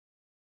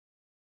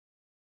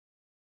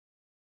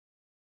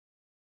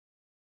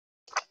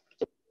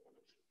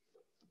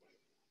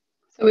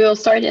So we will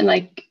start in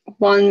like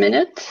 1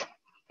 minute.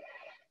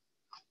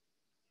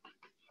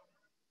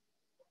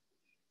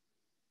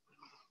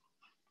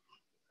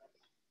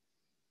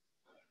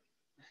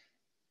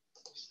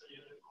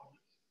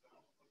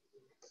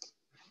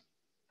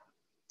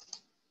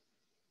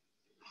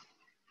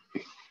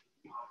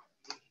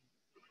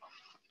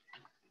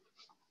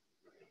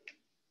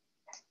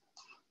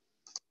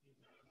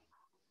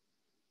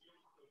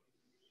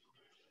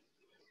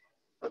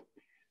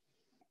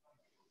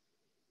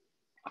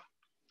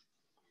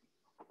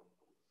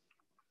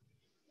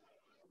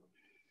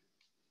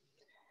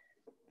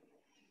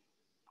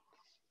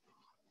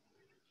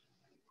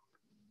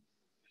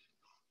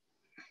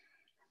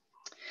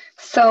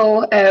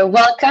 So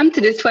welcome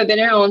to this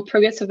webinar on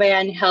progress of AI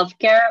in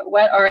healthcare.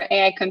 What are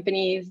AI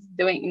companies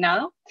doing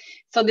now?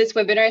 So this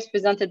webinar is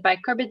presented by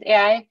Korbit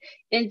AI,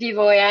 In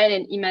Vivo AI,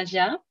 and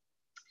Imagia.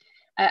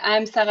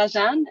 I'm Sarah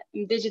Jeanne,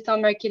 Digital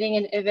Marketing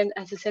and Event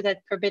Associate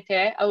at Korbit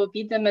AI. I will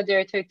be the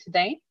moderator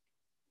today.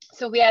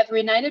 So we have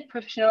renowned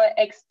professional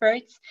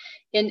experts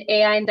in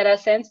AI and data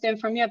science to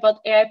inform you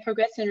about AI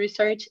progress and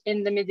research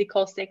in the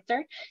medical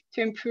sector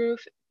to improve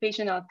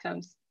patient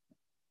outcomes.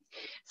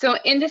 So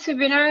in this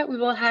webinar, we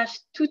will have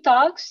 2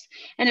 talks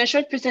and a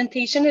short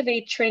presentation of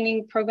a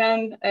training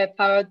program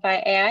powered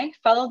by AI,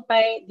 followed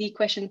by the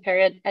question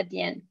period at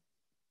the end.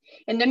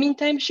 In the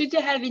meantime, should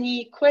you have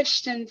any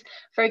questions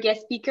for a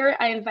guest speaker,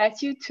 I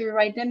invite you to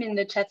write them in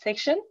the chat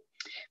section.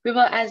 We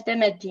will ask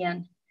them at the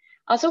end.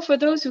 Also, for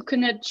those who could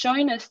not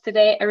join us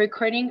today, a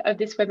recording of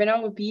this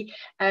webinar will be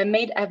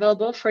made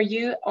available for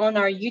you on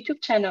our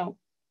YouTube channel.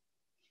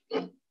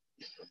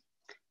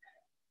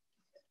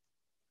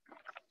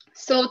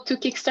 So to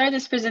kickstart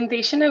this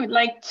presentation, I would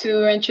like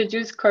to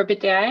introduce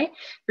Korbit AI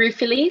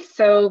briefly.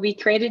 So we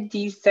created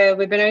these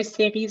webinar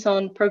series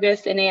on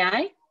progress in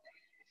AI.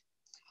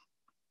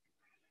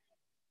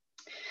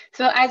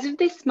 So as of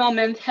this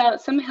moment,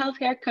 some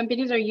healthcare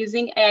companies are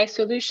using AI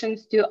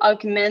solutions to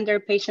augment their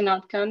patient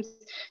outcomes,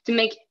 to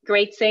make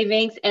great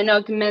savings and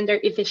augment their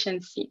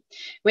efficiency.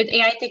 With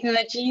AI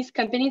technologies,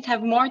 companies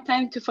have more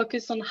time to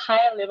focus on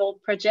higher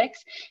level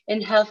projects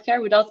in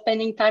healthcare without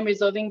spending time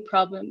resolving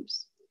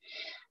problems.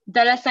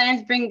 Data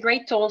science brings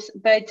great tools,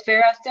 but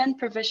very often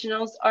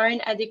professionals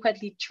aren't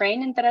adequately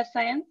trained in data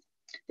science.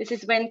 This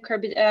is when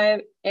Korbit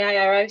AI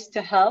arrives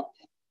to help.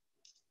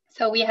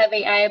 So we have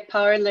an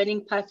AI-powered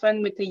learning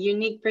platform with a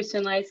unique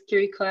personalized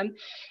curriculum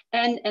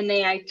and an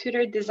AI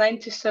tutor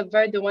designed to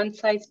subvert the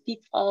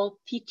one-size-fits-all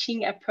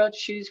teaching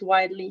approach used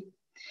widely.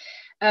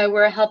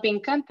 We're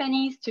helping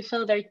companies to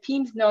fill their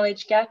team's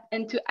knowledge gap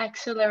and to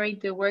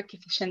accelerate their work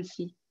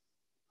efficiency.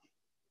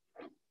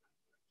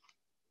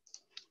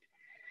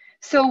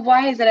 So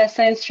why is data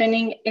science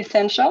training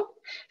essential?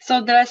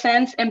 So data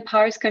science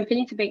empowers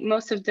companies to make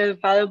most of the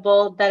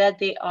valuable data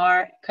they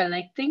are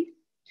collecting.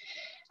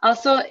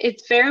 Also,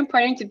 it's very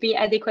important to be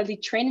adequately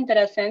trained in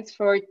data science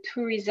for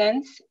 2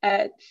 reasons.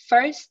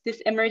 First,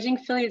 this emerging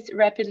field is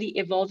rapidly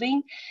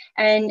evolving,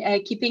 and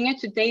keeping it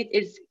to date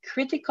is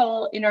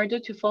critical in order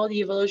to follow the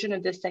evolution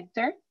of the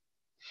sector.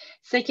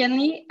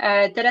 Secondly,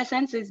 data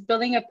science is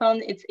building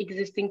upon its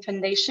existing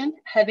foundation.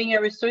 Having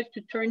a resource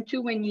to turn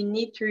to when you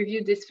need to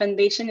review this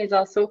foundation is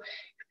also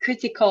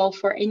critical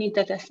for any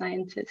data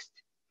scientist.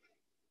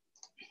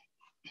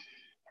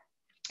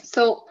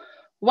 So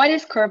what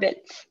is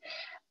Korbit?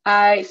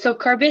 So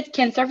Korbit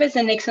can serve as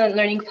an excellent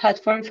learning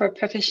platform for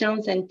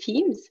professionals and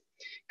teams.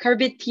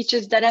 Korbit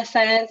teaches data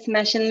science,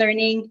 machine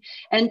learning,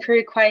 and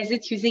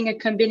prerequisites using a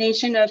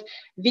combination of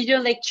video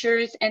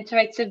lectures,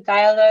 interactive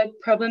dialogue,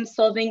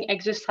 problem-solving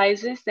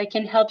exercises that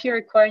can help you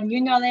acquire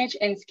new knowledge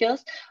and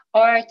skills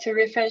or to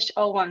refresh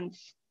all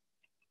ones.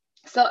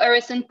 So a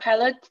recent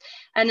pilot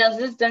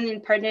analysis done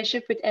in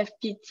partnership with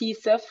FPT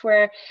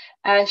software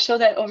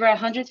showed that over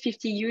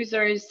 150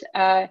 users,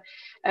 the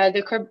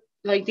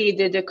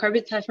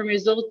Korbit platform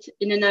result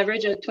in an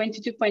average of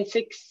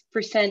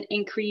 22.6%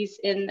 increase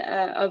in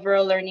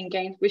overall learning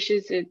gain, which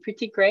is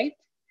pretty great.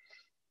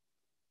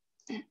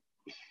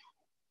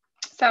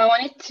 So I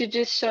wanted to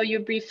just show you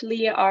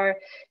briefly our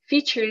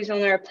features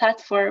on our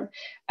platform.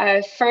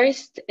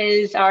 First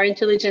is our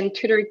intelligent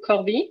tutor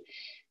Korbit.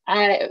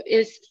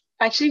 Is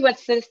actually what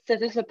sets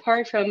us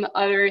apart from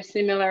other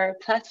similar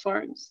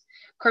platforms.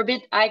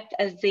 Korbit acts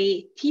as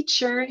a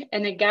teacher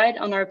and a guide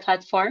on our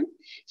platform.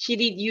 She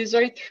leads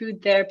users through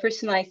their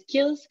personalized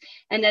skills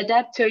and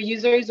adapt to a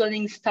user's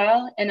learning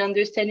style and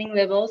understanding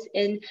levels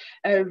in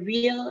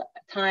real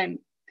time.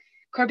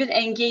 Korbit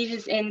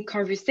engages in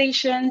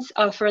conversations,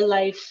 offers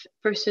live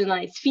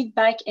personalized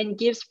feedback, and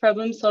gives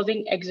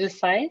problem-solving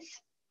exercise.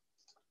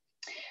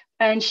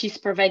 And she's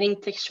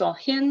providing textual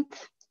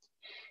hints.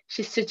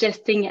 She's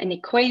suggesting an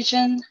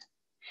equation.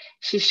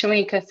 She's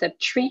showing a concept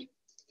tree.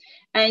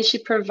 And she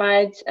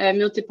provides a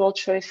multiple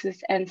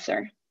choices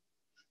answer.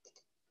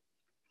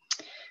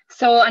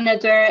 So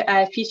another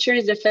feature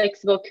is the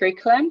flexible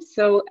curriculum.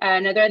 So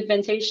another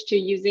advantage to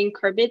using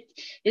Korbit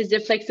is the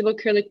flexible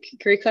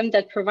curriculum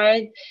that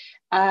provides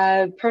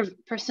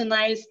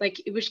personalized,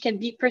 which can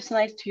be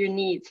personalized to your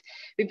needs.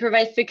 We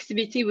provide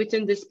flexibility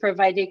within this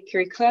provided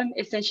curriculum.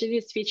 Essentially,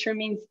 this feature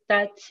means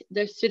that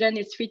the student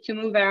is free to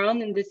move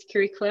around in this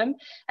curriculum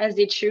as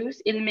they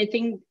choose,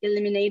 eliminating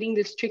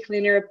the strict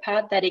linear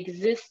path that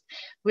exists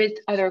with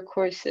other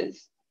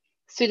courses.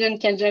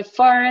 Students can jump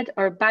forward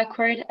or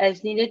backward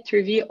as needed to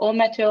review all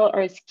material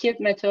or skip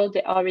material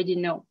they already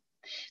know.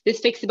 This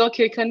flexible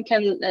curriculum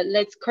can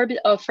let Korbit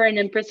offer an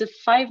impressive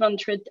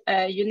 500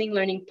 unique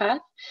learning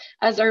paths.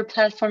 As our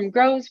platform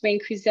grows, we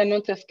increase the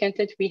amount of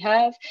content we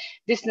have.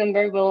 This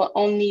number will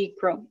only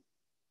grow.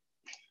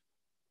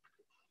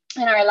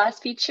 And our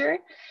last feature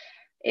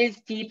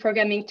is the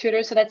programming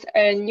tutor. So that's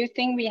a new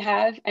thing we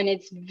have, and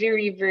it's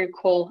very, very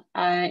cool.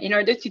 In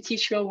order to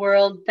teach real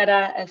world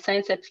data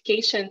science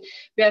application,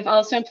 we have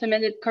also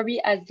implemented Korbit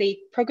as a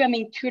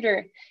programming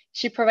tutor.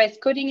 She provides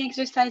coding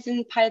exercises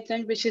in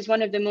Python, which is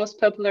one of the most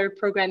popular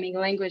programming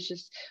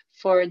languages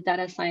for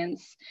data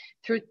science.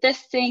 Through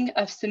testing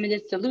of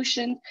submitted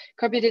solutions,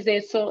 Korbit is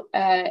also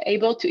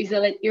able to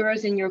isolate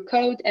errors in your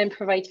code and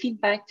provide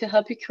feedback to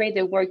help you create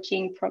a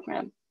working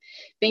program.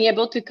 Being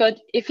able to code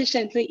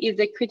efficiently is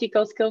a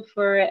critical skill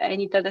for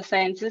any data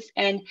scientist,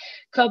 and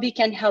Korbit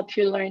can help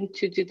you learn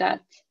to do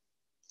that.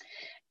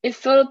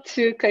 So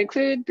to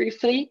conclude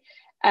briefly,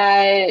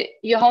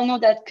 you all know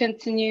that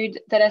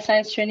continued data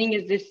science training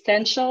is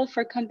essential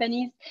for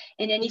companies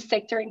in any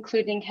sector,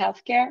 including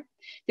healthcare.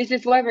 This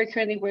is why we're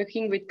currently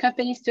working with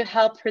companies to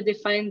help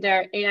redefine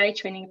their AI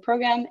training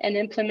program and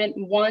implement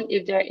one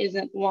if there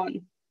isn't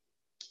one.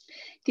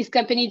 These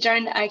companies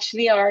join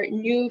actually our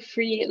new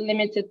free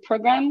limited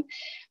program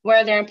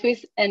where their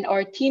employees and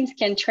our teams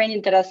can train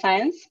in data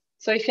science.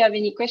 So if you have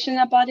any question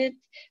about it,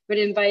 we'd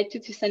invite you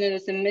to send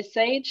us a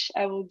message.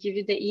 I will give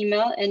you the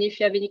email. And if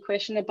you have any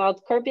question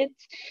about Korbit,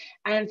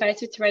 I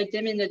invite you to write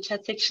them in the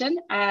chat section.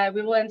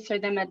 We will answer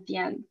them at the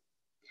end.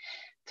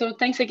 So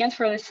thanks again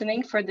for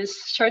listening for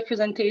this short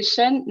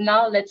presentation.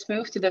 Now let's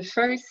move to the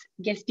first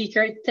guest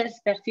speaker, Tess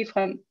Berthier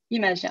from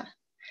Imagia.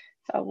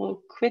 So I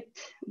will quit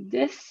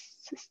this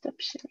to stop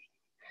sharing.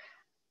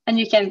 And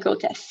you can go,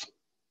 Tess.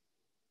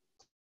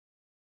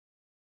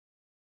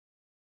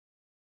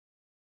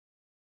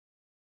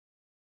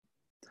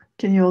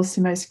 Can you all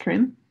see my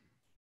screen?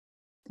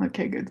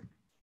 Okay, good.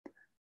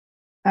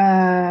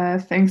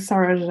 Thanks,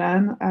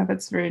 Sarah-Jeanne.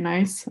 That's very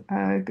nice.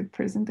 Good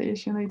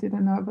presentation. I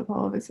didn't know about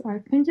all of this. I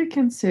think you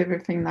can see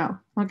everything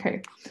now.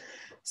 Okay.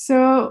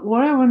 So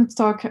what I want to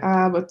talk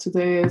about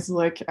today is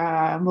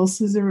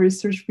mostly the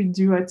research we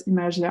do at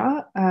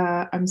Imagia.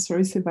 I'm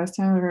sorry,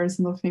 Sébastien, there is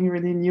nothing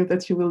really new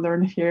that you will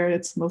learn here.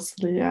 It's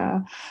mostly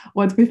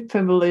what we've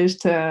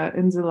published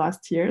in the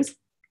last years.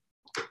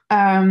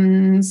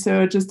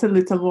 So just a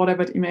little word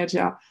about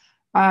Imagia.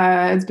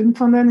 It's been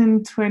founded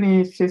in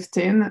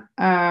 2015,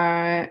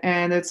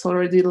 and it's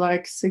already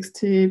like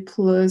 60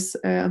 plus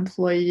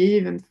employees.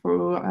 Even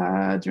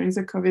during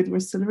the COVID, we're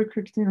still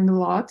recruiting a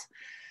lot.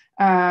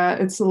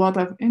 It's a lot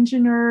of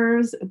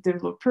engineers,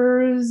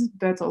 developers,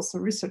 but also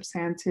research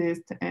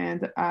scientists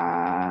and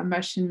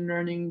machine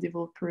learning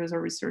developers or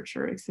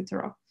researchers,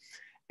 etc.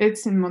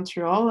 It's in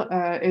Montreal.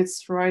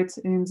 It's right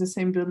in the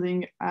same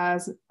building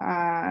as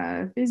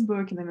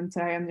Facebook,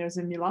 Elementary, and near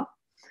the Mila.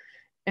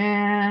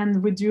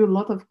 And we do a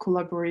lot of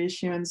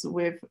collaborations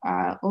with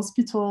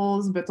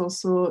hospitals, but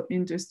also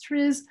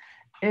industries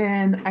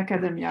and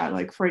academia.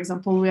 Like, for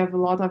example, we have a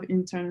lot of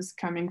interns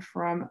coming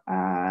from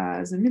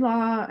the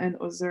Mila and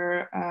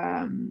other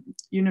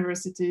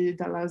university,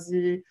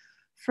 Dalhousie,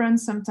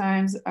 France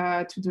sometimes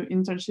to do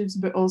internships,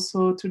 but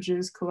also to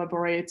just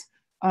collaborate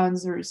on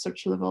the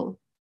research level.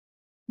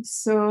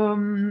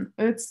 So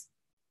it's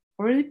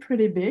already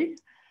pretty big.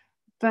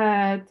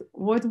 But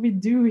what we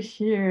do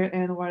here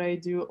and what I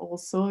do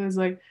also is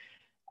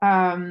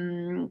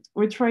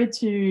we try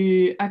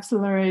to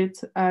accelerate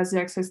the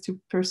access to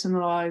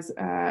personalized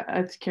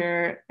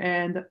healthcare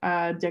and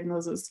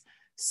diagnosis.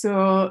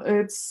 So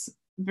it's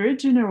very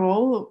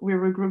general. We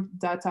regroup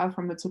data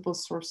from multiple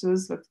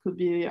sources that could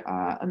be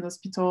an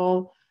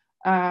hospital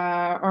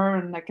or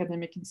an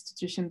academic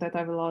institution that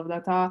have a lot of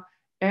data.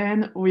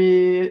 And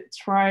we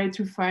try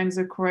to find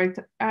the correct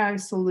AI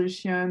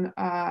solution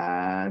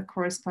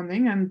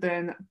corresponding and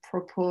then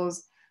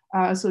propose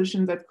a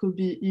solution that could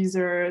be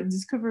either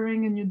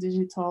discovering a new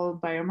digital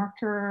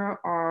biomarker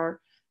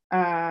or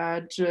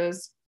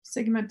just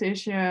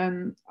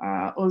segmentation,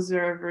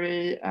 other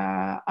very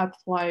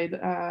applied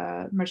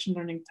machine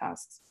learning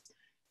tasks.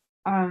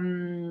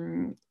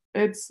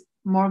 It's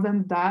more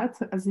than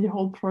that, as the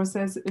whole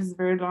process is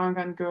very long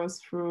and goes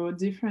through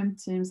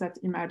different teams at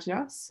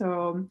Imagia.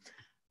 So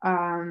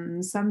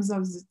some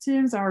of the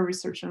teams are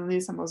research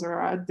only, some others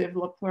are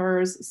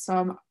developers,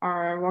 some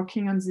are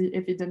working on the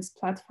evidence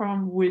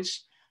platform,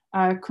 which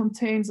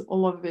contains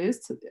all of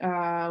this,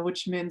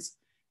 which means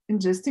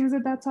ingesting the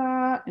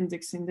data,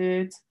 indexing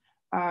it,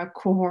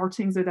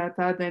 cohorting the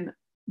data, then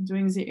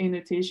doing the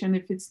annotation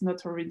if it's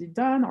not already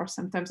done, or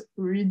sometimes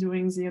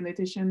redoing the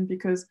annotation,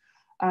 because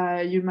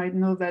you might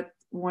know that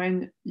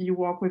when you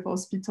work with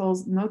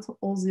hospitals, not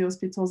all the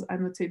hospitals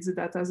annotate the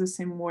data the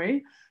same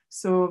way.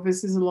 So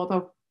this is a lot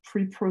of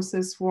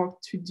pre-process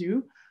work to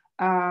do.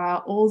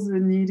 All the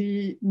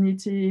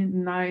nitty,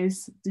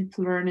 nice deep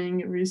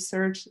learning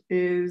research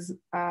is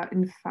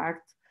in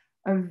fact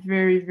a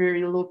very,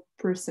 very low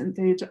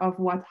percentage of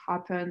what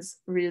happens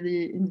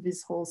really in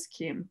this whole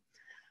scheme.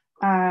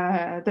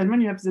 Then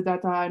when you have the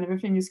data and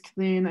everything is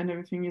clean and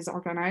everything is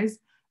organized,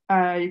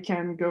 you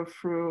can go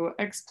through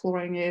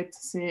exploring it,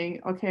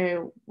 seeing, okay,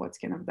 what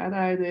kind of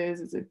data it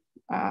is it,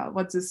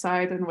 what's the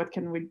site and what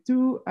can we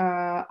do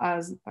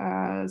as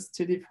a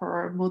study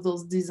for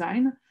models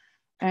design,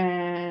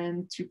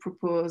 and to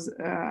propose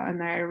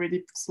an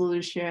AI-ready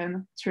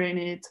solution, train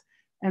it,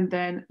 and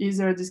then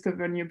either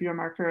discover new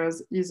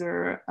biomarkers,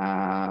 either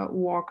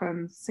work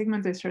on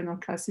segmentation or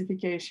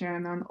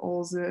classification and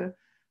all the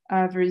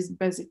very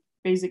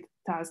basic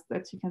tasks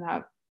that you can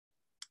have.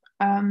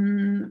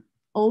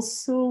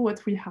 Also,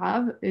 what we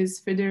have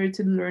is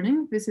federated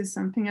learning. This is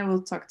something I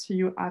will talk to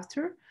you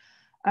after,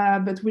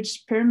 but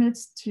which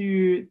permits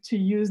to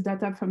use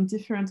data from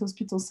different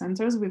hospital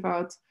centers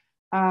without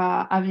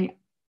having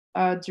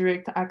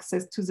direct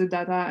access to the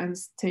data and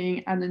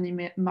staying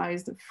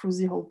anonymized through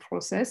the whole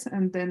process,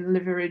 and then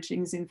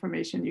leveraging the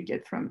information you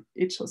get from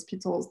each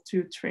hospital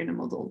to train a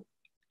model.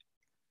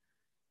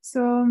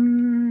 So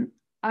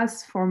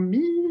as for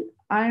me,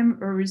 I'm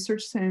a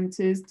research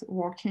scientist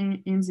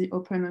working in the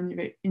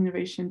Open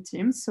Innovation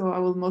team. So I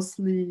will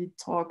mostly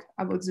talk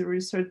about the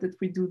research that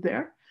we do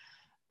there.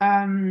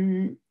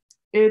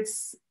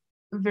 It's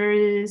a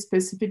very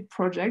specific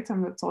project.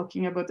 I'm not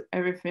talking about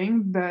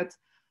everything, but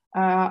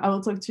I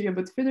will talk to you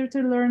about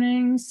federated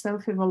learning,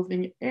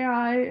 self-evolving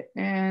AI,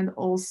 and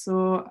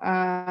also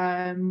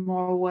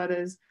more what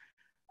is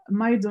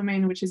my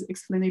domain, which is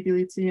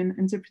explainability and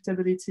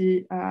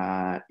interpretability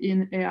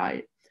in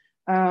AI.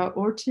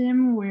 Our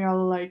team, we are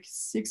like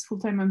 6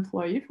 full-time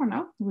employees for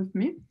now with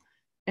me.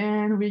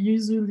 And we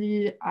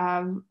usually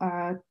have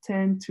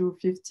 10 to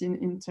 15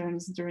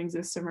 interns during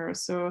the summer.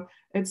 So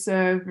it's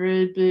a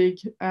very big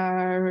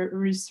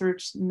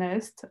research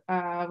nest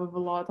with a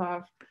lot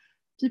of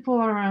people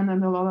around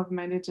and a lot of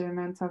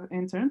management of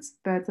interns,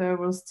 but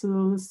we're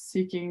still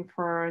seeking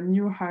for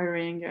new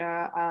hiring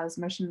as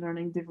machine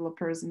learning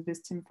developers in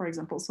this team, for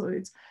example. So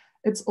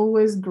it's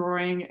always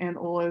growing and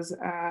always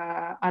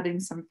adding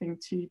something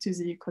to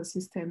the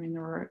ecosystem in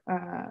our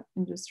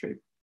industry.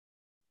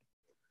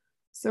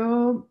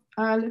 So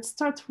let's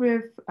start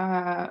with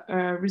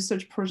a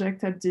research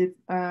project I did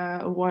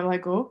a while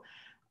ago.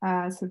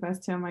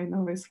 Sébastien might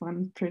know this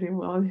one pretty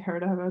well, he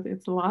heard about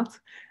it a lot.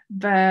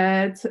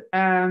 But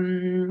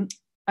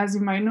as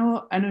you might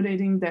know,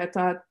 annotating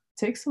data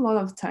takes a lot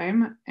of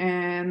time,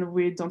 and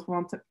we don't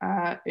want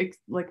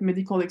like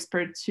medical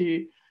experts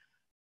to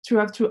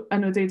have to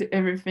annotate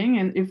everything.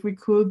 And if we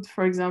could,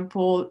 for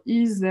example,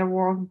 ease their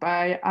work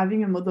by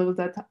having a model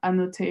that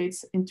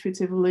annotates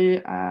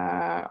intuitively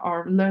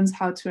or learns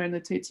how to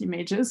annotate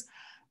images,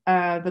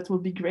 that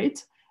would be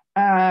great.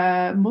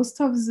 Most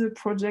of the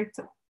project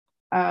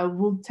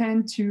will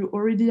tend to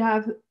already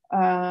have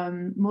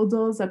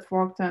models that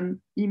worked on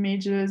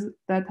images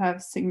that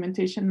have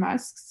segmentation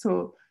masks.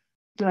 So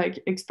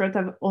like experts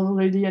have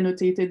already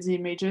annotated the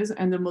images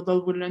and the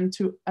model will learn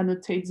to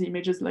annotate the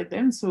images like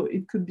them. So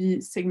it could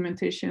be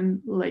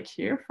segmentation like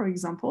here, for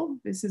example.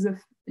 This is an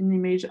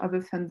image of a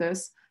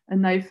fundus, a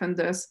knife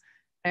fundus.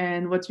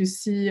 And what you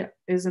see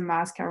is a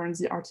mask around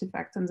the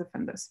artifact on the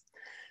fundus.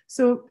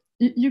 So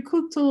you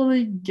could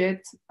totally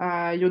get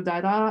your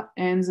data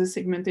and the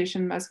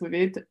segmentation mask with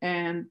it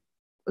and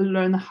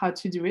learn how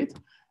to do it.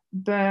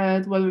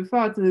 But what we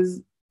thought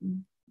is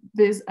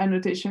these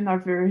annotations are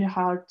very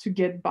hard to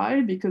get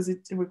by because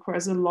it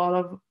requires a lot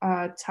of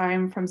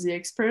time from the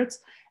experts.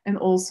 And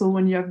also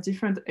when you have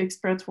different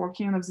experts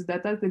working on the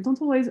data, they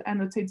don't always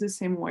annotate the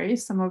same way.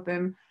 Some of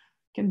them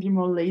can be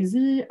more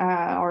lazy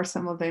or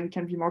some of them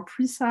can be more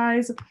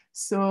precise.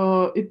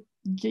 So it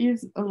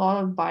gives a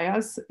lot of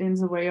bias in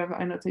the way of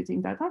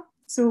annotating data.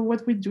 So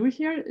what we do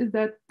here is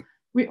that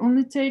we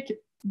only take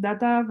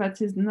data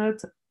that is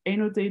not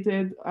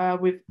annotated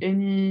with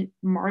any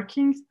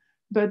markings,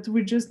 but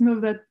we just know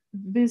that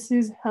this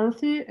is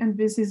healthy and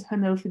this is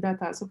unhealthy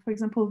data. So for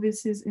example,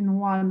 this is in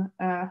 1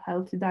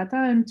 healthy data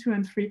and 2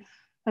 and 3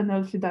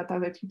 unhealthy data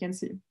that you can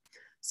see.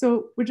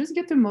 So we just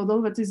get a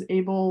model that is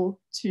able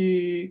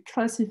to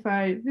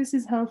classify this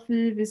is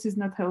healthy, this is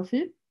not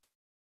healthy,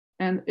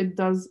 and it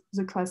does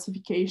the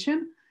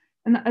classification.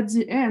 And at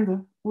the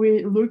end,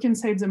 we look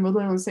inside the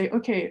model and say,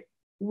 okay,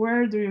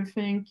 where do you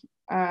think,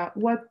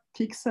 what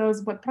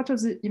pixels, what part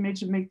of the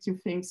image makes you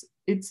think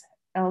it's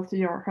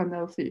healthy or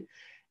unhealthy?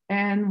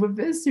 And with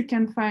this, you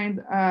can find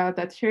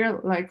that here,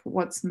 like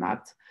what's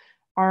mapped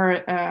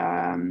are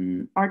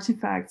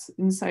artifacts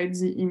inside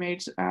the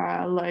image,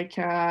 like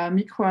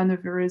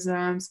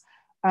microaneurysms,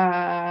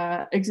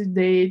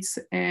 exudates,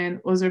 and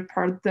other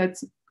parts that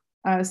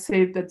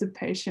say that the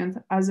patient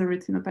has a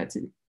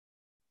retinopathy.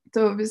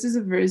 So this is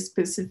a very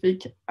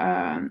specific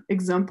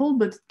example,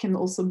 but it can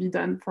also be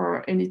done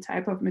for any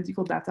type of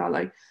medical data,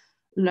 like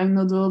lung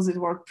nodules, it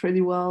worked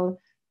pretty well,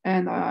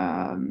 and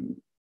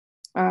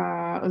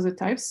other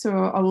types. So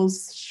I will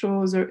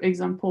show the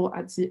example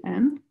at the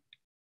end.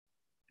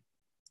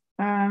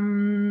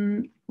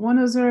 One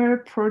other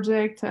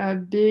project, a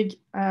big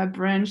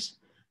branch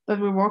that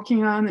we're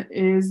working on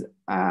is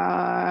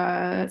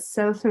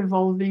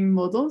self-evolving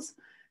models.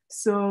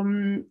 So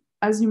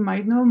as you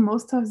might know,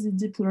 most of the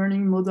deep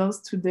learning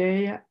models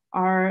today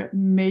are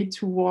made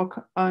to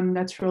work on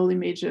natural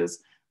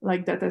images,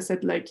 like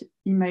dataset like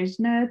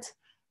ImageNet,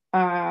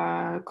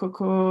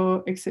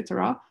 Coco,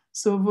 etc.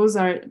 So those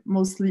are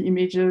mostly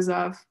images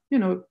of, you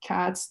know,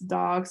 cats,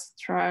 dogs,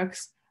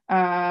 trucks,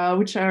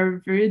 which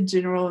are very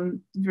general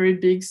and very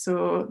big,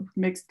 so it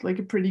makes like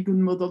a pretty good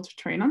model to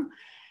train on.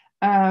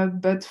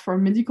 But for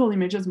medical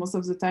images, most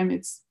of the time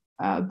it's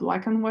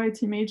black and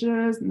white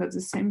images, not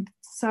the same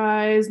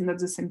size, not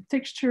the same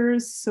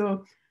textures.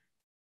 So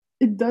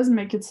it does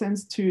make it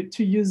sense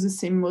to use the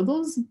same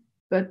models,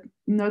 but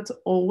not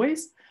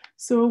always.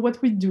 So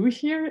what we do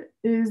here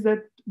is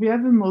that we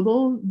have a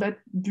model that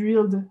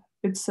builds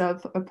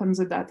itself upon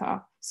the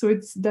data. So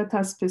it's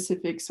data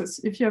specific. So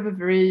if you have a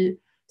very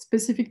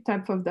specific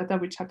type of data,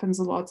 which happens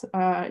a lot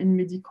in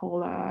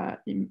medical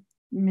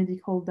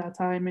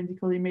data and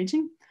medical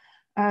imaging,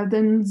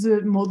 then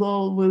the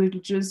model will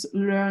just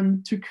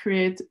learn to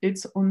create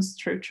its own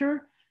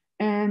structure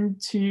and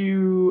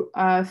to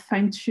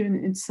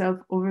fine-tune itself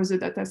over the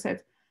data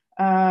set.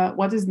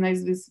 What is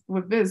nice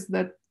with this,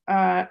 that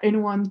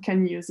anyone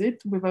can use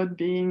it without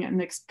being an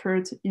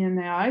expert in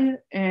AI,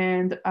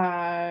 and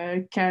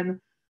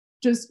can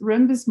just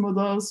run this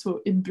model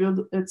so it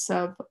builds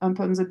itself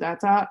upon the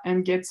data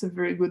and gets a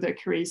very good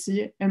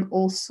accuracy. And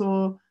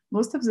also,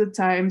 most of the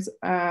times,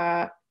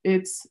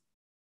 it's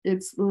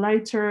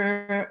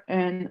lighter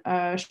and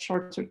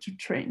shorter to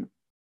train.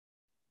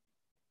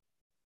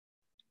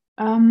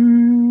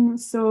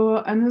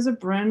 So another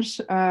branch,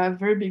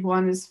 very big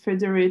one, is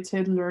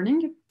federated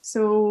learning.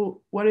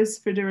 So what is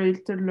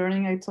federated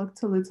learning? I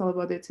talked a little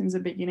about it in the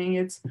beginning.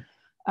 It's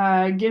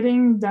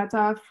getting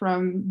data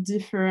from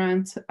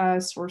different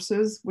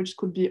sources, which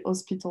could be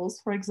hospitals,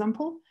 for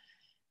example,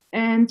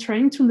 and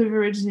trying to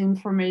leverage the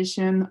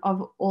information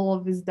of all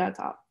of this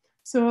data.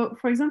 So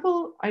for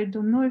example, I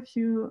don't know if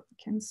you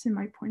can see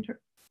my pointer.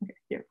 Okay,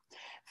 here.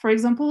 For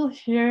example,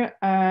 here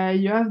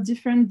you have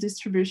different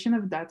distribution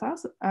of data.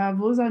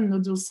 Those are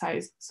nodule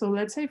size. So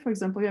let's say, for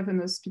example, you have an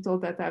hospital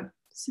that have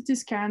CT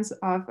scans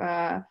of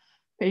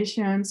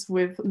patients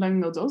with lung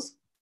nodules,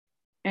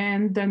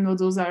 and the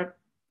nodules are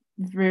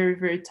very,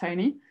 very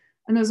tiny.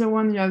 Another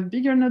one, you have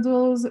bigger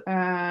nodules,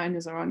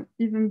 another one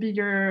even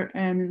bigger,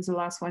 and the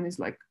last one is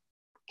like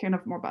kind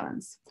of more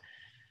balanced.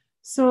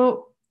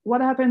 So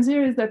what happens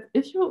here is that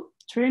if you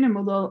train a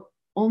model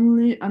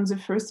only on the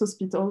first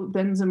hospital,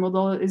 then the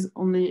model is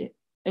only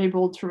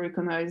able to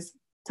recognize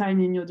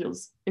tiny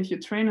nodules. If you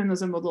train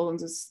another model on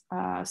this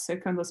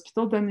second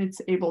hospital, then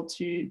it's able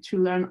to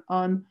learn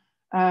on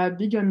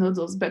bigger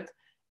nodules. But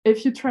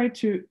if you try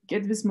to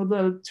get this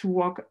model to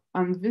work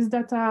on this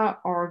data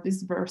or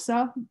vice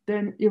versa,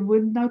 then it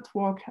would not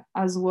work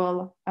as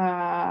well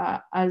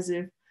as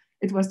if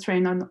it was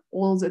trained on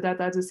all the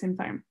data at the same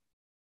time.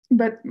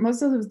 But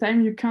most of the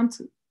time, you can't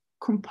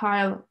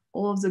compile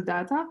all of the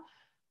data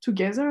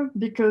together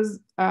because,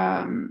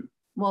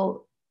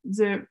 well,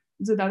 the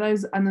data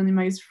is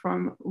anonymized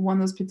from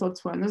one hospital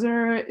to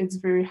another. It's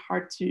very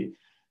hard to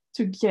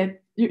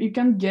get, you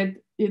can't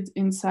get it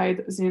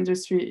inside the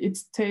industry. It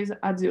stays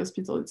at the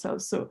hospital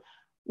itself. So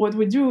what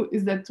we do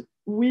is that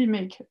we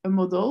make a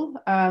model.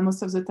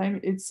 Most of the time,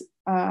 it's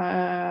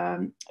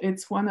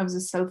one of the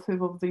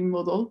self-evolving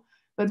model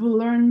that will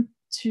learn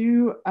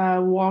to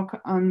work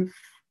on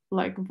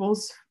like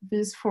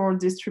these 4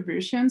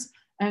 distributions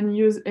and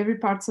use every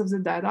part of the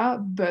data,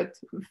 but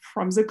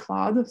from the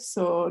cloud.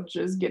 So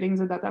just getting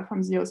the data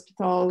from the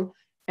hospital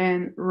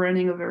and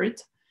running over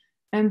it,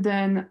 and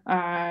then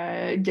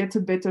get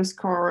a better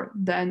score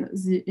than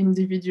the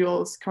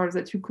individual scores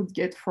that you could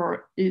get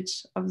for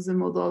each of the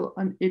model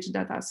on each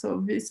data.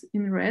 So this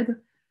in red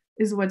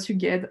is what you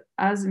get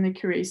as an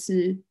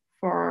accuracy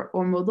for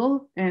our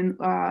model, and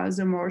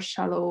the more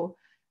shallow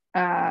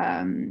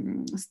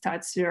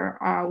stats here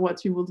are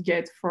what you would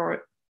get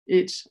for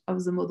each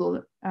of the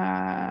model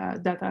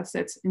data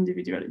sets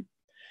individually.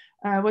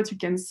 What you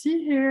can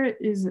see here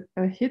is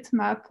a heat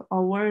map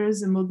of where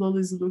the model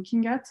is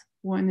looking at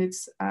when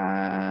it's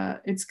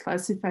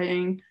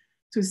classifying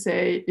to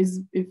say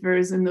if there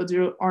is a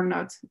nodule or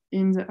not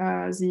in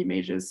the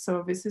images.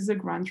 So this is a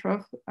Grand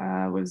trough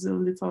with a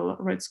little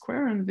red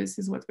square, and this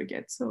is what we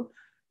get. So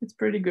it's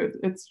pretty good.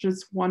 It's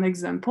just one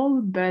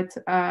example, but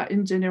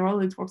in general,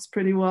 it works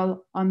pretty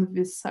well on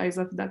this size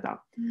of data.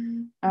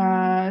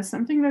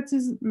 Something that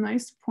is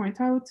nice to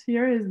point out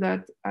here is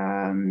that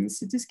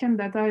CT scan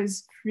data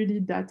is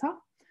 3D data,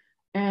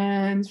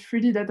 and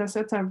 3D data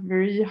sets are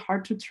very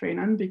hard to train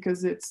on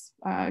because it's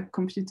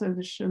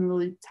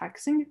computationally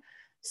taxing.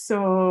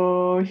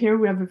 So here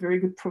we have a very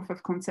good proof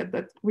of concept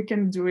that we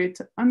can do it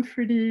on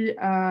 3D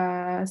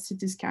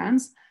CT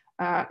scans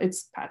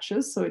it's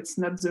patches, so it's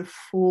not the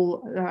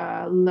full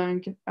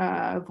lung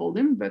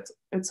volume, but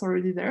it's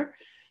already there.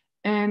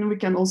 And we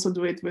can also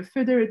do it with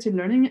federated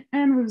learning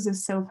and with the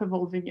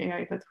self-evolving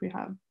AI that we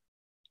have.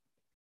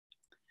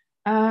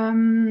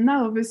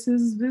 Now, this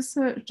is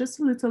just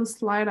a little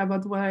slide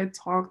about what I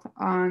talked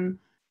on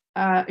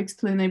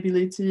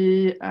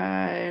explainability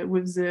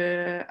with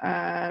the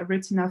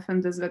retina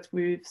funders that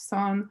we've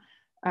done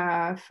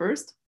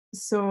first.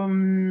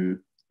 So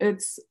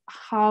it's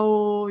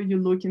how you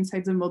look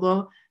inside the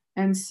model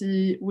and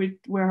see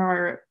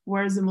where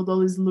the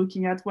model is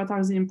looking at, what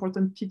are the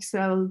important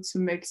pixels to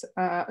make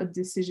a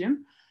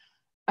decision.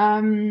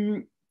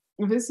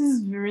 This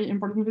is very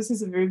important. This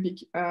is a very big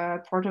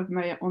part of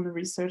my own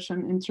research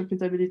on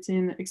interpretability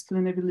and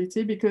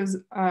explainability, because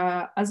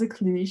as a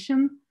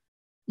clinician,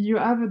 you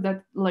have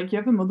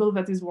a model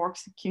that is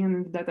working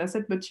in the data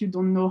set, but you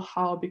don't know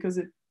how, because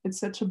it's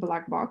such a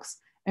black box.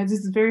 And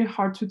it's very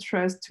hard to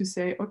trust to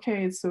say,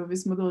 okay, so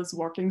this model is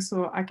working,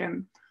 so I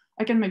can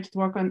make it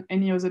work on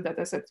any other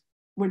data set,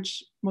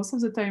 which most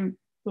of the time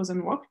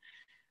doesn't work.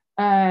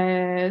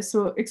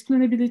 So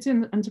explainability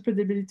and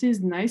interpretability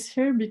is nice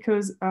here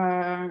because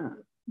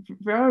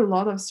there are a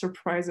lot of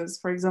surprises.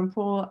 For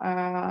example,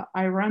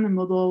 I ran a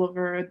model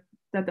over a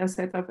data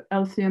set of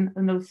healthy and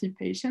unhealthy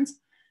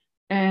patients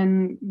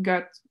and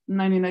got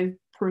 99%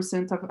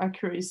 of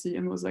accuracy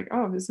and was like,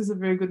 oh, this is a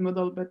very good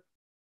model. But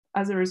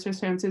as a research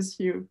scientist,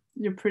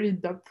 you're pretty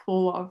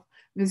doubtful of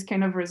this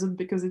kind of result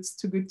because it's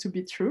too good to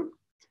be true.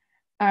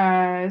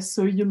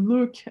 So you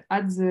look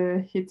at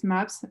the heat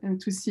maps and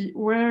to see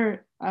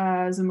where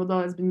the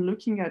model has been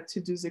looking at to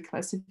do the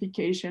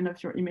classification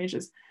of your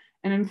images.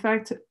 And in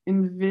fact,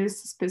 in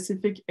this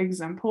specific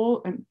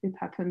example, and it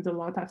happened a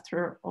lot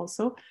after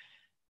also,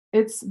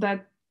 it's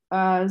that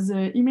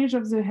the image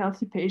of the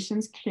healthy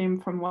patients came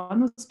from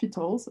one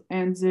hospital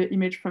and the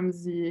image from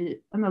the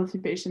unhealthy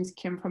patients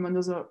came from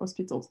another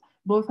hospital.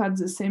 Both had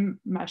the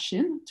same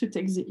machine to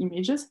take the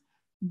images,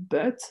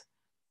 but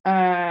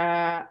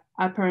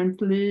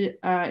apparently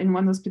in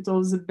one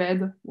hospital the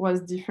bed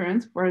was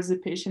different where the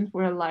patients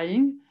were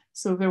lying,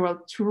 so there were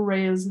two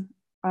rails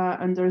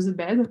under the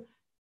bed,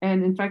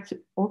 and in fact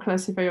our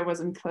classifier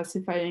wasn't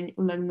classifying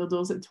lung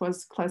nodules, it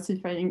was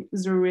classifying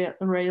the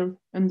rail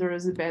under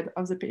the bed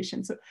of the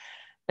patient. So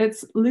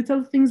it's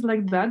little things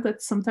like that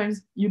that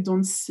sometimes you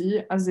don't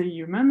see as a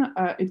human.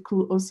 It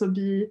could also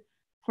be,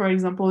 for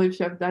example, if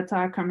you have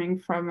data coming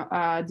from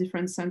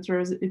different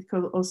centers, it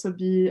could also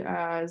be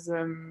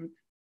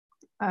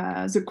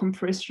the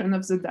compression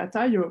of the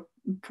data.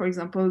 For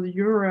example,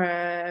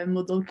 your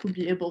model could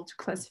be able to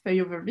classify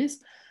over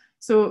this.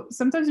 So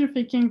sometimes you're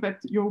thinking that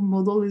your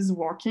model is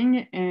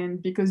working,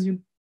 and because you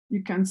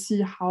can see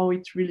how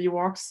it really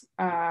works,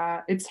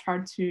 it's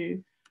hard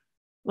to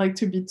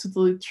be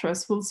totally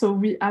trustful. So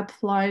we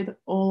applied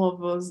all of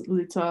those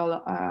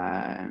little,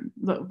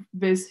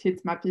 this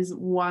heat map is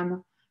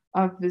one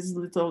of these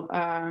little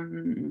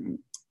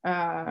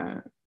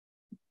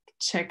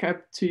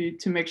checkup to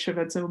make sure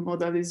that the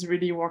model is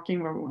really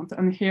working where we want.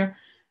 And here,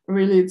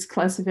 really, it's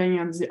classifying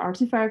on the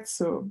artifacts.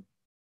 So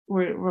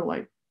we're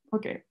like,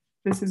 okay,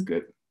 this is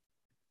good.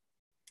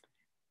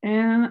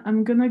 And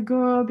I'm gonna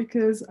go,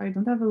 because I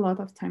don't have a lot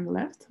of time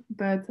left,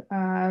 but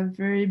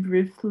very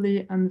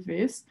briefly on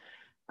this.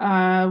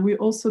 We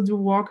also do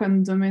work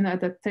on domain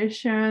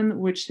adaptation,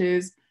 which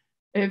is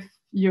if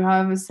you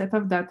have a set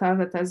of data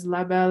that has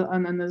label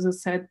on another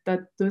set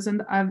that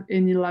doesn't have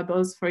any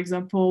labels, for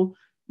example,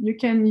 you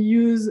can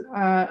use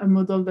a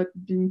model that's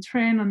been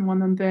trained on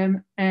one of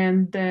them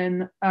and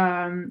then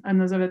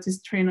another that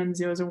is trained on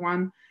the other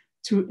one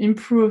to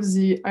improve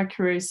the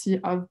accuracy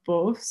of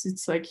both.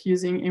 It's like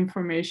using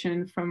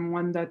information from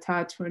one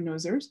data to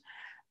another.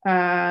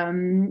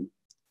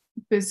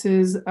 This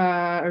is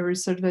a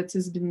research that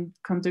has been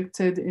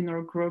conducted in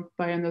our group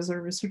by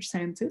another research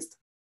scientist.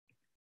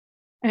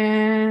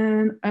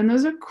 And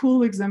another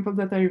cool example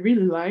that I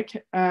really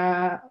like,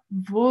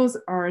 those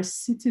are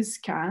CT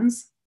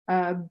scans,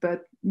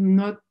 but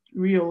not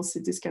real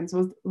CT scans.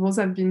 Those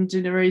have been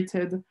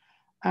generated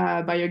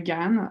by a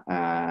GAN,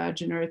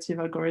 generative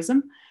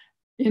algorithm,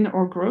 in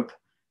our group.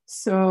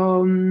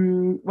 So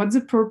what's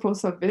the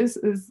purpose of this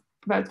is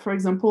that, for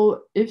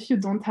example, if you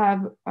don't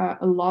have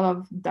a lot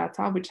of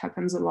data, which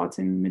happens a lot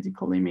in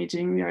medical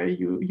imaging,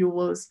 you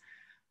will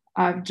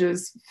have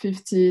just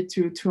 50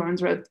 to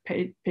 200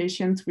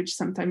 patients, which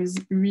sometimes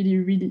is really,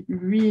 really,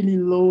 really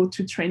low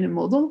to train a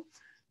model,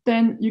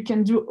 then you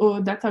can do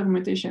data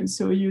augmentation.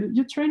 So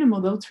you train a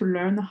model to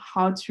learn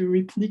how to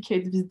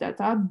replicate this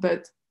data,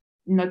 but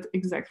not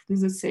exactly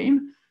the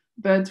same,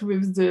 but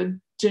with the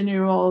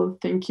general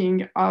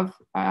thinking of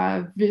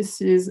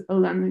this is a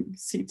lung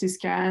CT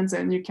scans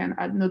and you can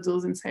add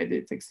nodules inside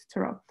it,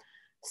 etc.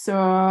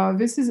 So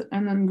this is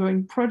an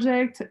ongoing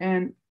project,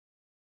 and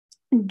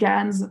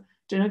GANs,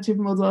 generative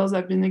models,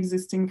 have been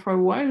existing for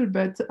a while,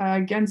 but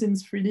GANs in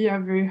 3D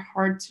are very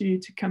hard to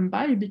come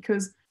by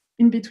because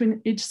in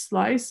between each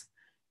slice,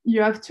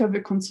 you have to have a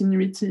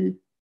continuity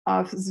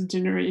of the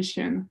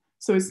generation.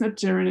 So it's not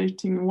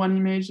generating one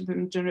image,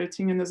 then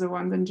generating another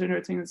one, then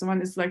generating another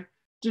one. It's like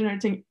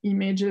generating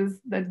images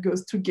that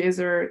goes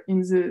together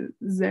in the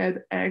Z,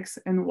 X,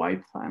 and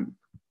Y plane.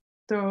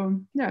 So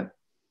yeah,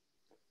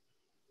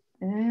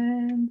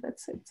 and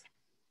that's it.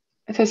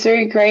 That's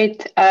very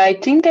great. I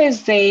think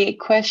there's a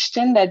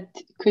question that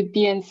could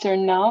be answered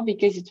now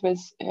because it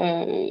was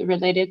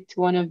related to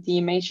one of the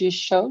images you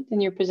showed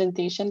in your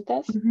presentation,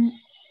 Tess.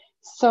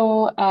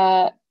 So,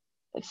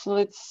 so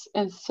let's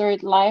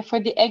insert live.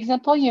 For the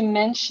example you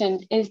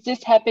mentioned, is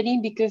this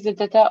happening because the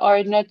data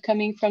are not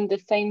coming from the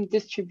same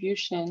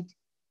distribution?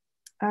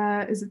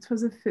 Is it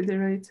was a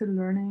federated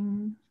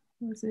learning?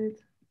 Was it?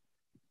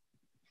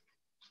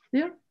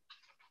 Yeah.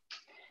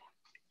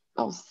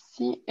 Oh,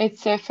 see,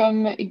 it's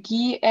from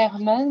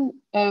Giguère.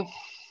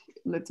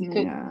 Let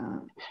me.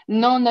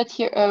 No, not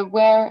here.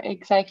 Where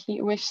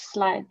exactly? Which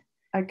slide?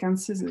 I can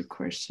see the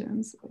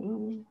questions.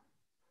 Oh.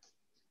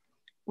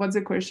 What's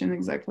the question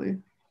exactly?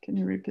 Can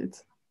you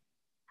repeat,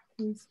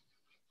 please?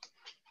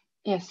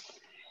 Yes.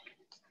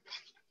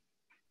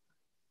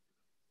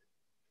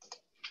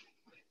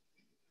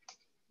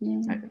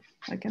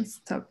 I can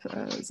stop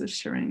the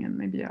sharing and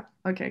maybe,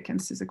 okay, I can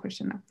see the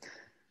question now.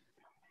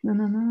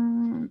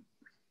 No.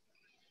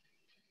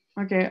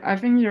 Okay, I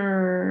think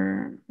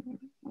you're,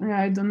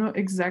 I don't know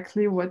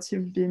exactly what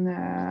you've been,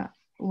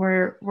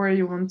 where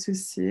you want to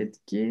see it,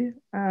 Guy.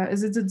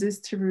 Is it the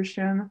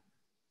distribution?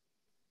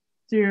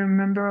 Do you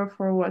remember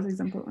for what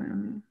example?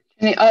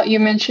 You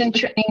mentioned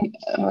training.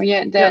 Oh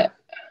yeah,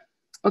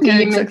 okay. Yeah,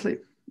 exactly.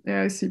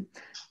 Yeah, I see.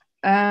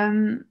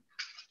 No,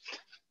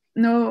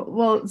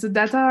 well, the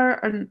data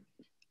are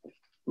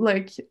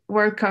like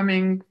were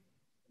coming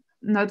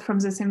not from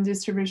the same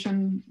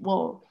distribution.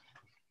 Well,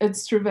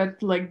 it's true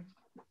that like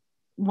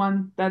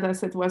one data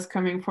set was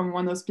coming from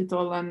one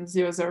hospital and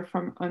the other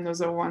from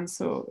another one.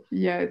 So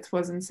yeah, it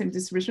wasn't same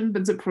distribution,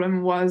 but the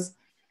problem was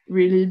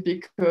really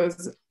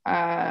because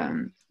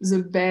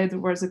the bed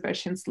where the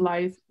patient's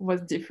lie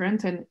was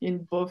different, and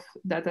in both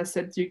data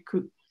sets you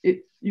could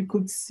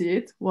see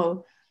it.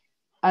 Well,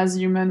 as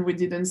human, we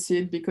didn't see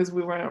it because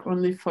we were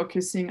only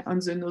focusing on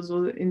the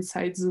nozzle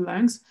inside the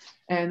lungs,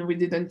 and we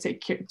didn't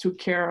took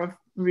care of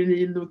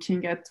really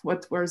looking at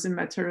what were the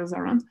materials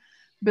around.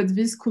 But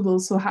this could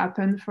also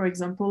happen. For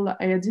example,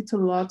 I did a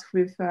lot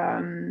with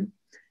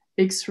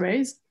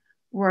X-rays,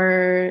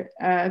 where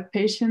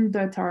patients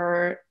that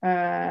are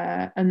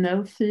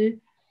unhealthy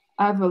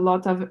have a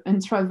lot of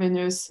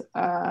intravenous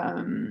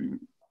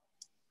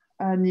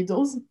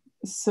needles.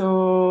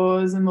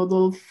 So the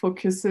model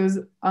focuses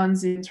on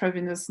the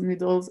intravenous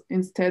needles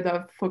instead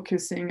of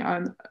focusing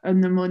on a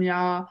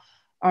pneumonia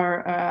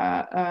or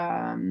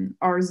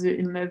the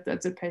illness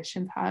that the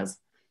patient has.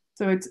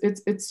 So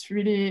it's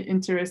really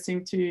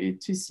interesting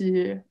to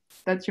see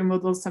that your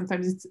model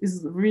sometimes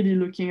is really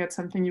looking at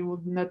something you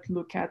would not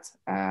look at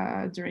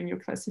during your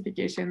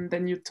classification.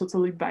 Then you're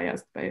totally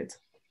biased by it.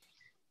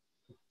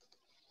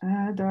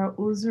 There are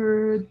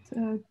other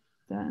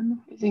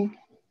done.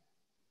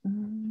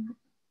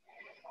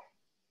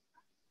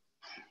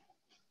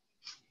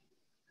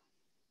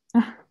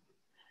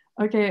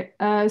 Okay,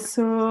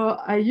 so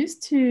I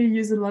used to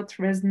use a lot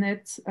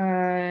ResNet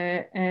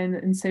and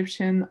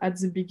Inception at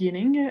the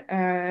beginning.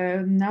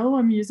 Now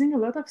I'm using a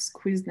lot of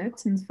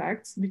SqueezeNet, in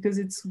fact, because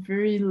it's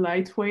very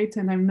lightweight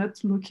and I'm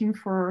not looking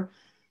for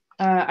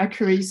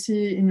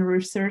accuracy in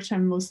research.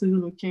 I'm mostly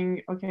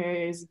looking,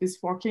 okay, is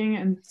this working?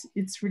 And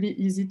it's really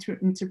easy to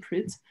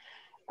interpret.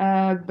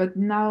 But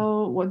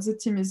now what the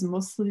team is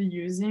mostly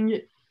using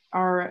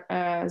are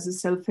the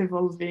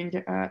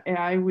self-evolving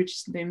AI,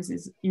 which names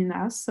is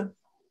INAS.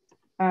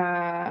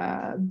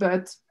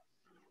 But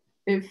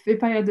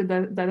if I had a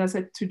data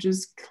set to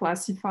just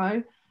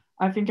classify,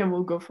 I think I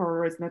will go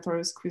for ResNet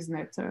or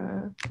SqueezeNet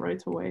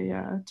right away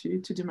to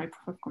do my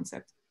proof of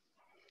concept.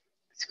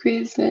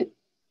 SqueezeNet?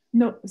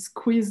 No,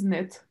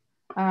 SqueezeNet.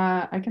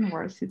 I can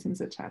write it in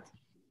the chat.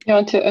 You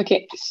want to?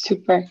 Okay,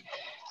 super.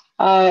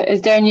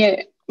 Is there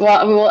any?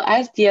 Well, we will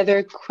ask the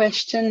other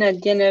question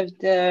at the end of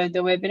the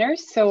webinar.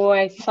 So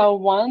I saw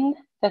one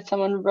that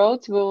someone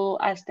wrote. We'll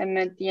ask them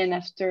at the end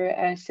after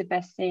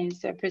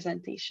Sébastien's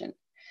presentation.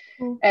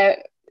 Cool.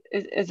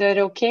 Is that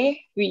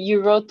okay?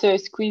 You wrote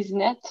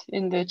SqueezeNet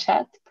in the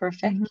chat.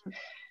 Perfect. Mm-hmm.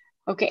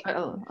 Okay.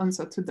 I'll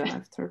answer to them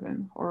after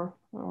then, or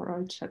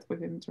I'll chat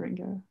with him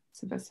during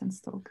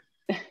Sébastien's talk.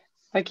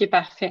 Okay,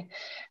 parfait.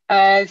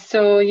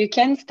 So you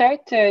can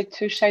start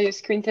to share your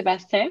screen,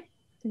 Sébastien.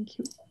 Thank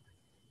you.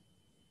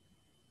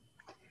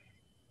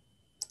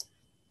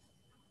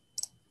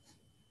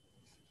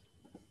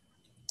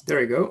 There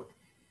you go.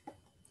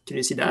 Can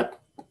you see that?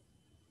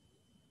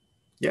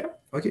 Yeah.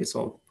 Okay, so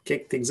I'll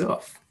kick things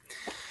off.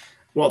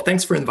 Well,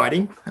 thanks for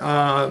inviting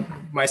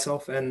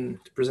myself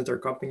and to present our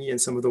company and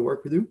some of the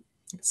work we do.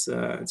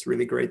 It's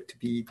really great to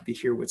be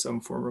here with some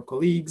former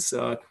colleagues,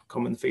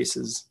 common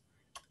faces.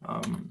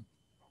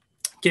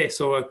 Okay,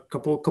 so a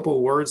couple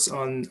of words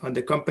on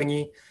the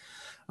company.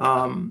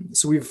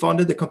 So we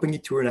founded the company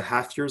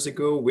 2.5 years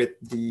ago with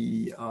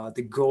the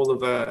goal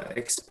of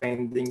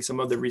expanding some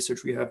of the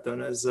research we have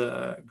done as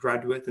a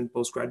graduate and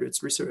postgraduate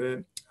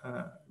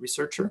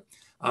researcher.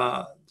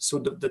 So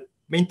the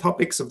main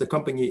topics of the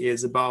company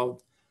is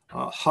about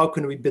how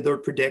can we better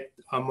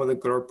predict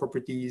molecular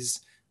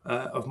properties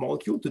of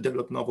molecule to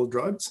develop novel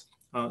drugs.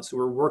 So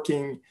we're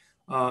working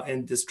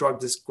in this drug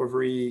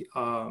discovery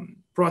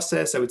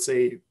process, I would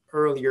say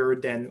earlier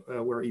than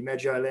where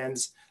Imagia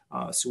lands.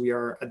 So we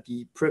are at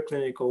the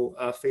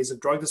preclinical phase of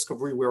drug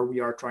discovery, where we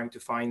are trying to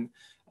find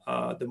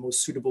the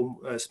most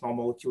suitable small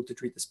molecule to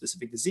treat a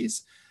specific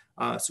disease.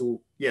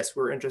 So yes,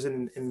 we're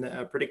interested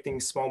in predicting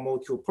small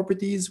molecule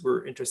properties.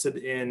 We're interested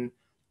in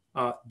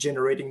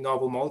generating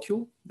novel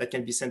molecule that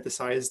can be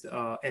synthesized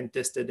and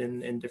tested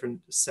in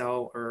different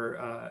cell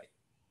or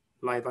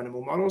live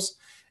animal models.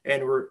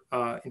 And we're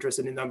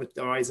interested in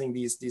optimizing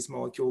these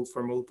molecules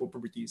for multiple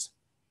properties.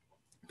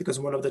 Because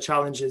one of the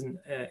challenges in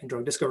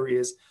drug discovery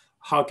is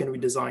how can we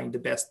design the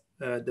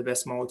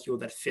best molecule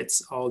that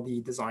fits all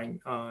the design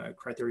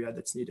criteria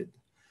that's needed.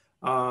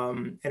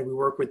 And we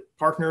work with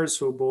partners,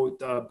 so both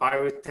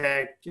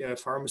biotech,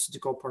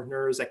 pharmaceutical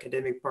partners,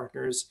 academic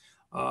partners,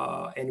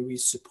 and we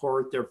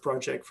support their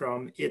project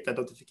from hit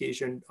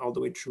identification all the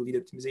way through lead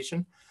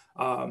optimization.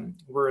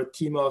 We're a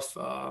team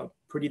of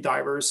pretty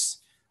diverse,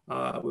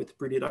 with a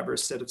pretty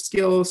diverse set of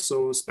skills,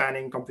 so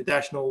spanning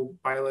computational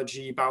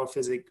biology,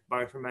 biophysics,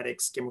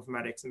 bioinformatics,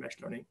 chemoinformatics, and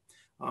machine learning.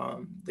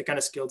 The kind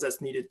of skills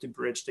that's needed to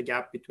bridge the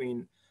gap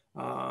between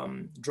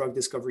drug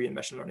discovery and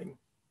machine learning.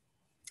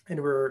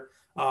 And we're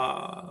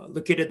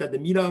located at the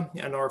MITA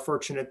and are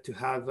fortunate to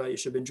have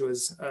Yisha Benjo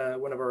as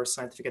one of our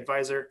scientific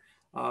advisor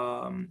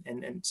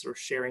and sort of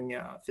sharing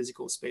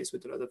physical space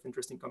with a lot of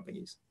interesting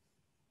companies.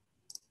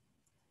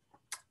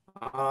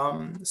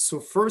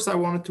 So first I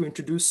wanted to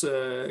introduce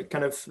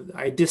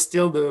I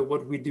distilled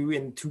what we do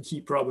in 2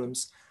 key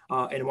problems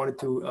and wanted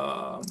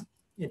to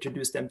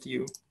introduce them to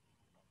you.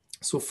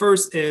 So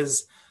first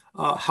is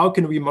how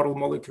can we model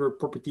molecular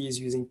properties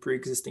using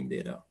pre-existing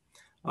data?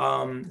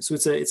 So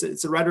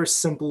it's a rather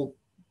simple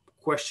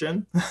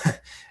question.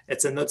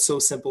 It's a not so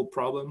simple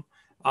problem.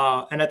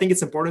 And I think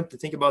it's important to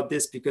think about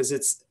this because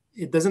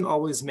it doesn't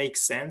always make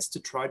sense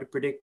to try to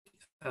predict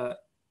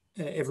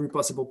every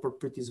possible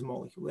properties of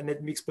molecule. And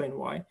let me explain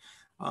why.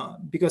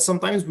 Because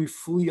sometimes we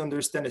fully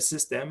understand a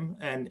system,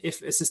 and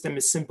if a system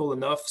is simple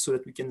enough so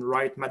that we can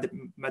write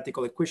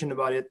mathematical equation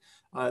about it,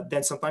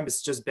 then sometimes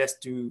it's just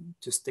best to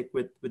stick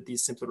with the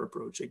simpler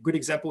approach. A good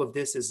example of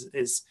this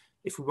is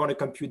if we want to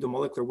compute the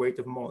molecular weight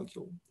of a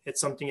molecule. It's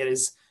something that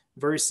is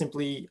very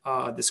simply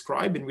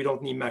described, and we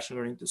don't need machine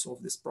learning to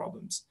solve these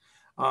problems.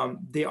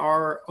 There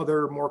are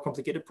other more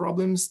complicated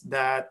problems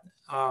that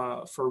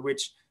for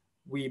which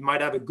we might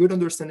have a good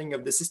understanding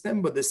of the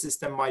system, but the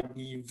system might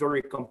be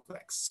very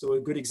complex. So a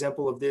good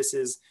example of this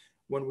is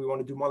when we want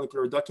to do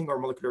molecular docking or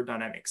molecular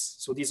dynamics.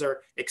 So these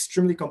are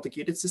extremely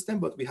complicated systems,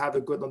 but we have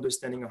a good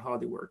understanding of how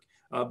they work,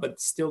 but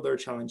still they're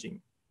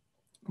challenging.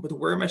 But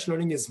where machine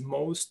learning is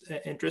most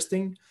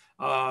interesting,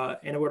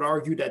 and I would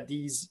argue that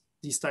these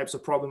types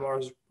of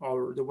problems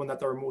are the one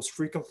that are most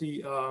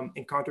frequently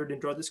encountered in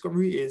drug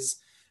discovery, is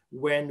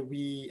when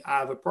we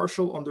have a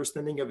partial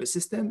understanding of a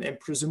system and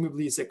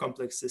presumably it's a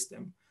complex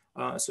system.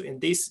 So in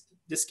these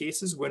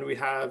cases, when we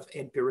have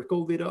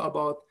empirical data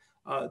about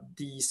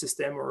the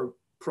system or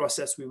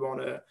process we want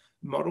to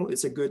model,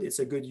 it's a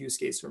good use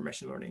case for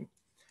machine learning.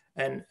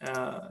 And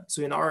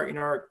so in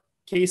our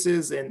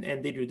cases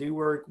and day-to-day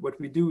work, what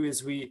we do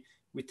is we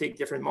take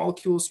different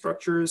molecule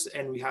structures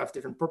and we have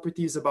different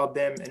properties about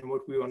them. And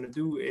what we want to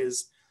do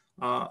is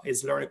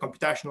learn a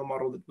computational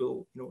model that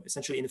will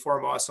essentially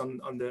inform us on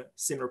the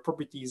similar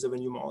properties of a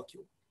new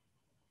molecule.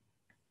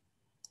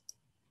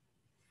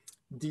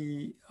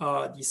 The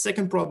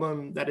second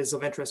problem that is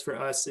of interest for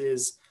us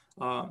is,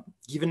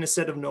 given a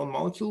set of known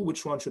molecule,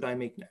 which one should I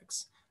make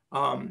next?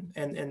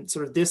 And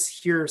sort of this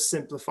here it's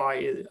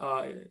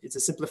a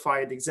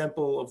simplified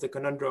example of the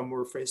conundrum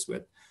we're faced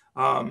with.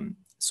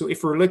 So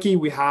if we're lucky,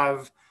 we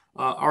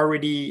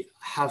already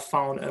have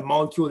found a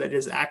molecule that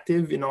is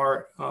active in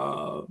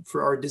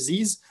for our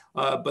disease,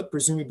 but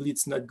presumably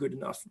it's not good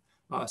enough.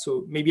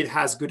 So maybe it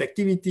has good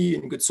activity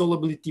and good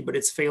solubility, but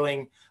it's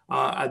failing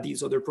at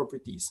these other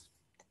properties.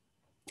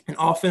 And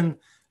often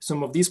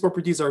some of these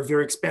properties are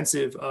very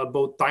expensive,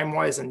 both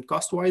time-wise and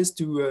cost-wise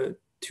to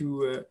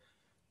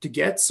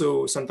get.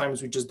 So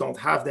sometimes we just don't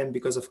have them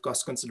because of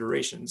cost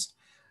considerations.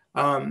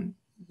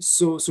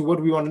 So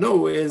what we want to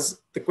know is,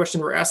 the question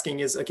we're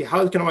asking is, okay,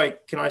 how can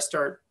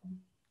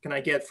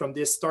I get from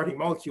this starting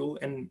molecule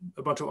and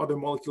a bunch of other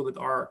molecules that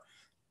are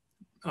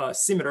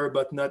similar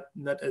but not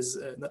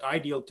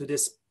ideal to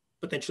this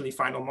potentially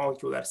final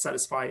molecule that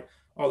satisfy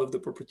all of the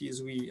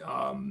properties we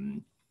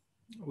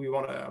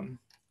want to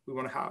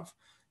have.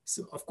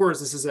 So of course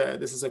this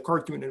is a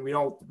cartoon, and we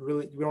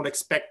don't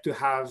expect to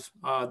have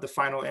the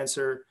final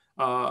answer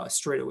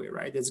straight away,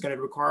 right? It's going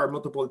to require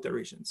multiple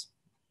iterations.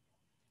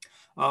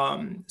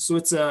 So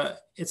it's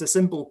a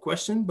simple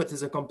question, but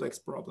it's a complex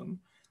problem.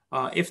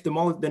 If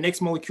the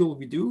next molecule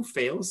we do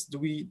fails, do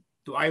we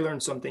do I learn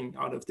something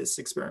out of this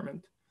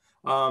experiment?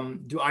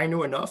 Do I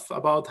know enough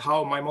about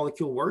how my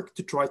molecule works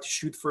to try to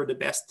shoot for the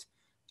best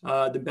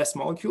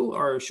molecule,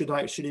 or should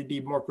it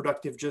be more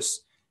productive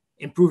just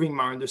improving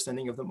my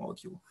understanding of the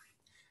molecule?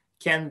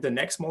 Can the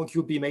next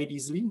molecule be made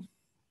easily?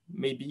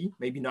 Maybe,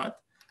 maybe not.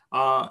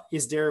 What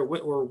is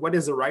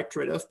the right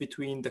trade-off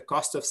between the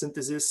cost of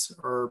synthesis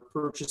or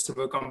purchase of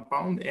a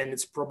compound and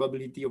its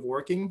probability of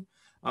working?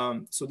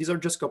 So these are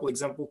just a couple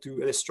examples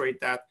to illustrate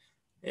that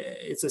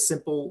it's a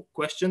simple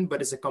question,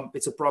 but it's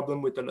a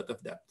problem with a lot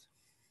of depth.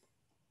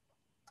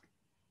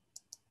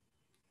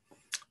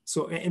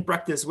 So in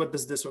practice, what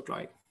does this look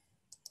like?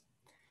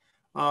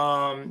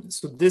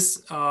 So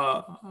this,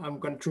 I'm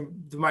going to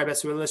do my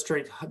best to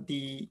illustrate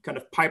the kind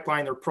of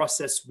pipeline or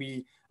process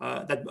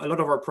that a lot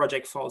of our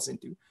project falls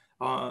into.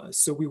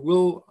 So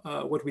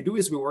what we do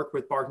is we work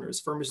with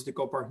partners,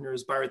 pharmaceutical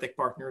partners, biotech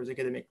partners,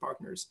 academic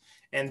partners.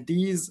 And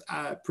these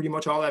pretty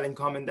much all have in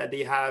common that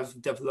they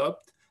have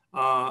developed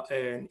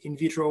an in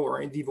vitro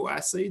or in vivo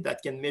assay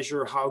that can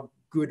measure how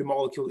good a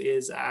molecule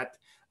is at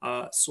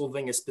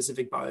solving a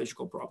specific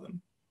biological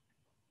problem.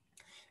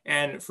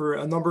 And for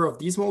a number of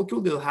these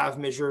molecules, they'll have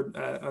measured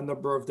a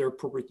number of their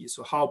properties.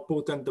 So how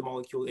potent the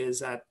molecule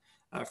is at,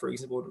 for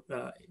example,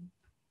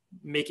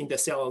 making the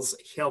cells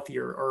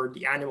healthier or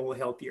the animal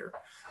healthier.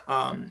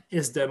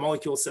 Is the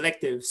molecule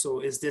selective? So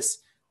is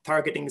this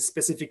targeting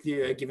specifically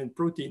a given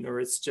protein,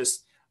 or it's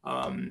just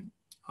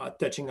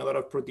touching a lot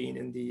of protein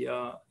in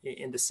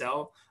the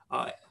cell?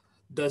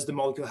 Does the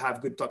molecule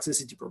have good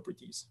toxicity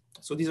properties?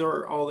 So these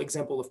are all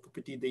examples of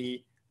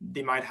property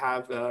they might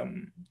have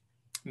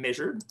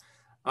measured.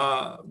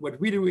 What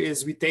we do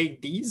is we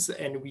take these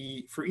and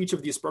for each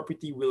of these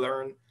property, we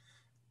learn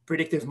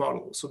predictive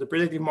model. So the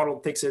predictive model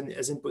takes in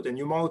as input a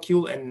new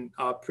molecule and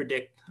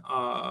predict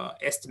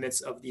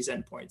estimates of these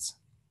endpoints.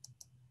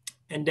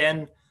 And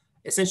then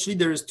essentially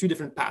there's two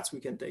different paths we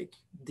can take.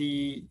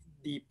 The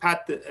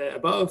path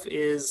above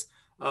is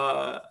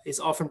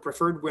often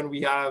preferred when we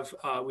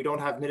don't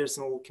have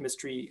medicinal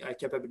chemistry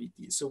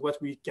capabilities. So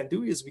what we can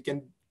do is we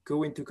can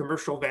go into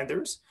commercial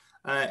vendors,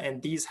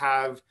 and these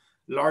have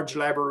large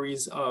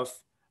libraries of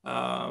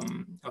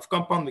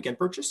compound we can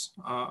purchase,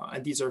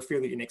 and these are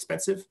fairly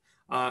inexpensive,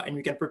 and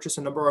we can purchase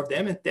a number of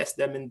them and test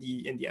them in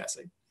the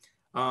assay.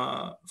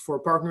 For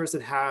partners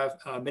that have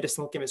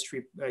medicinal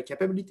chemistry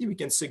capability, we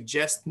can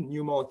suggest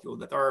new molecules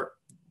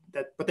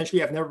that potentially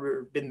have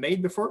never been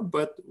made before,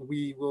 but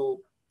we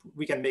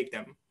can make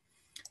them.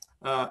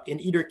 In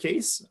either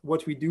case,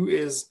 what we do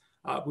is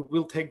we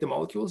will take the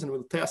molecules and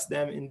we'll test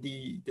them in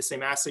the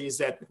same assays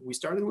that we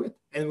started with,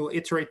 and we'll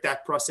iterate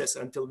that process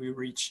until we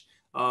reach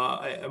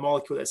a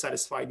molecule that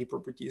satisfies the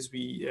properties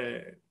we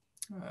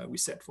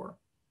set for.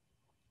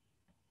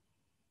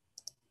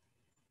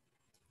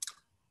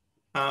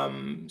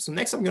 So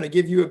next, I'm going to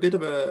give you a bit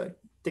of a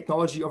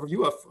technology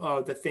overview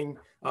of the thing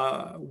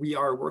we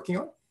are working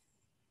on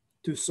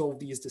to solve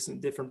these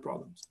different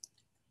problems.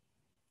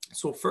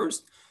 So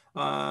first,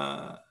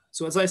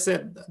 so as I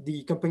said,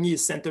 the company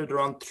is centered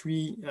around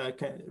three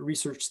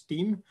research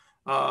teams.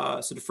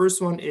 So the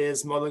first one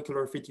is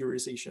molecular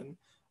featurization.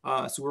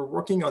 So we're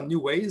working on new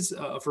ways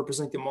of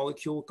representing the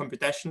molecule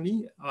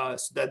computationally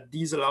so that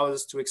these allow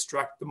us to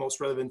extract the most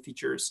relevant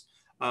features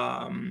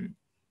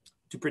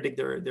to predict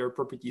their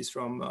properties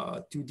from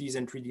 2D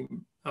and 3D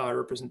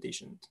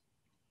representations.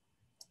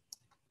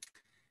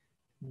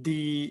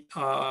 The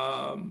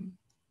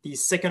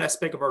second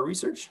aspect of our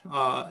research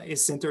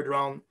is centered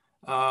around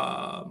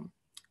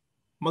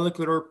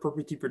molecular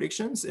property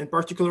predictions, and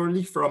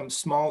particularly from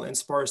small and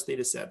sparse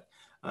data set.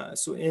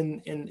 So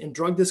in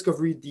drug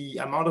discovery, the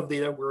amount of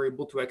data we're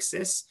able to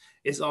access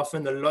is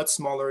often a lot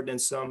smaller than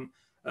some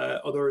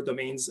other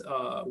domains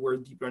where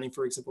deep learning,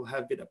 for example,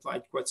 have been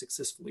applied quite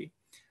successfully.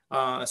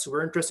 So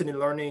we're interested in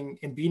learning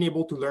and being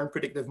able to learn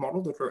predictive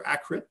models that are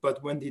accurate,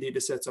 but when the data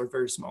sets are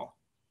very small.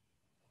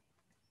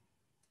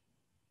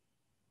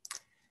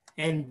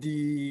 And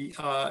the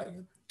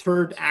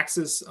third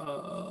axis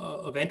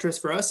of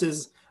interest for us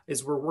is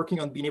we're working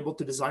on being able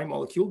to design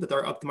molecules that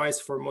are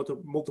optimized for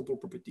multiple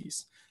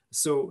properties.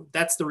 So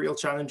that's the real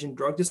challenge in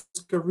drug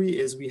discovery,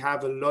 is we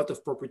have a lot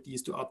of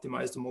properties to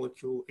optimize the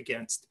molecule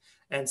against.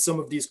 And some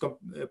of these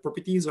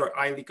properties are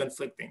highly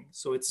conflicting.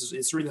 So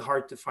it's really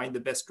hard to find the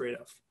best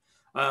trade-off.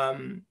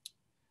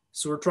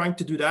 So we're trying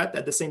to do that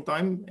at the same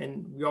time.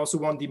 And we also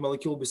want the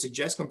molecule we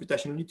suggest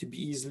computationally to be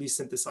easily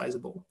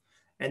synthesizable.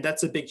 And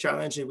that's a big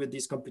challenge with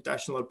these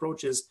computational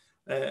approaches.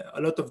 A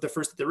lot of the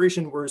first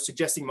iteration were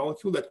suggesting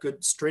molecule that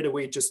could straight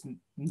away just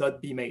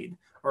not be made,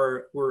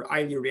 or were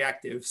highly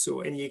reactive.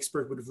 So any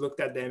expert would have looked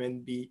at them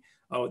and be,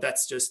 oh,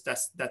 that's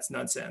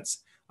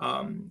nonsense.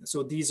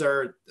 So these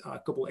are a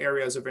couple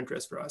areas of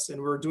interest for us.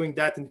 And we're doing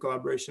that in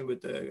collaboration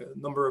with a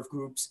number of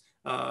groups,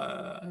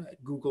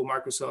 Google,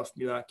 Microsoft,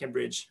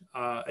 Cambridge,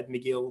 at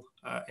McGill,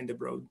 and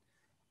abroad.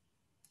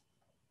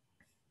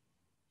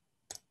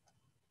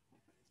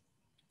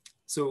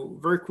 So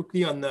very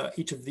quickly on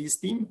each of these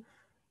teams.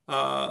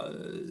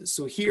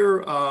 So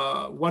here,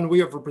 one way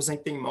of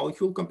representing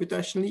molecule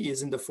computationally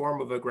is in the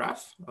form of a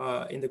graph.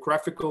 In the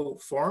graphical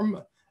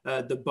form,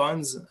 the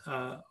bonds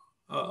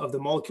of the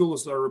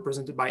molecules are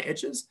represented by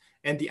edges,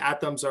 and the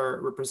atoms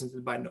are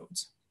represented by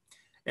nodes.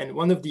 And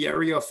one of the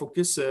area of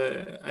focus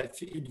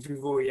at in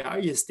vivo AI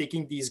is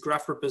taking these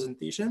graph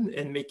representation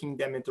and making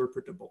them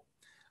interpretable.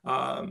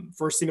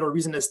 For a similar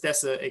reason as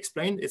Tess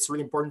explained, it's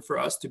really important for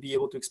us to be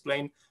able to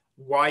explain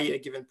why a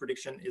given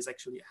prediction is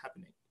actually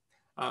happening.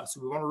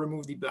 So we want to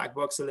remove the black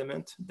box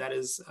element that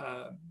is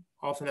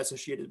often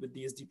associated with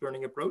this deep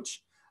learning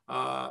approach.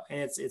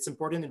 And it's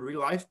important in real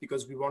life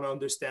because we want to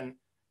understand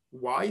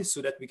why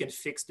so that we can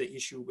fix the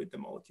issue with the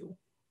molecule.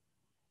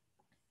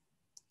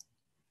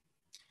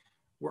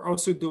 We're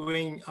also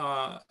doing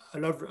a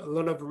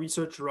lot of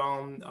research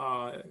around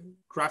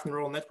graph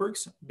neural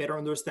networks, better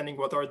understanding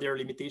what are their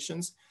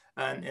limitations.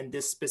 And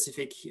this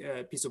specific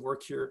piece of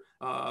work here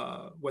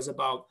was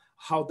about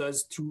how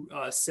does two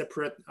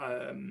separate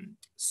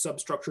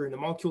substructure in the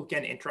molecule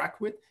can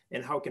interact with,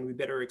 and how can we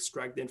better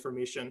extract the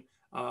information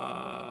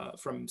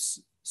from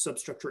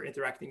substructure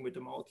interacting with the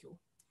molecule.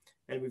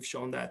 And we've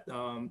shown that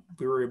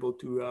we were able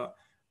to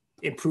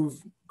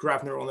improve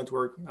graph neural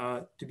network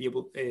to be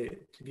able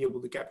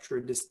to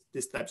capture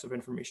this types of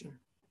information.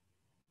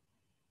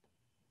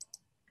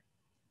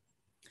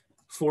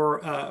 For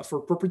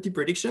property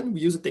prediction,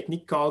 we use a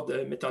technique called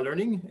meta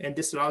learning, and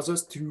this allows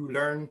us to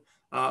learn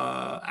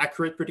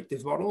accurate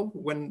predictive model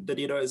when the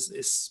data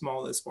is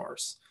small and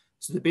sparse.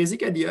 So the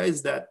basic idea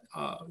is that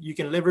you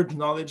can leverage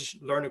knowledge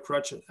learned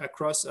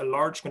across a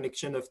large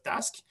collection of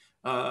tasks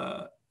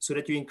so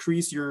that you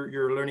increase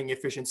your learning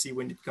efficiency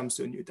when it comes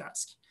to a new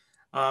task.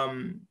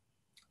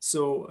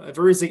 So a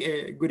very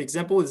good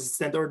example is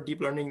standard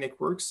deep learning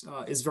networks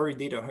is very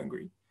data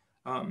hungry.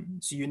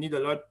 So you need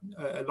a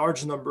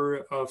large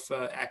number of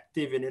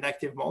active and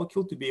inactive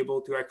molecule to be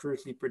able to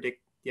accurately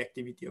predict the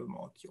activity of a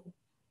molecule.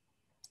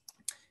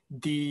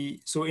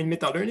 So in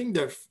meta learning,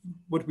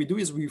 what we do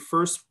is we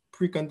first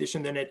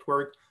precondition the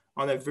network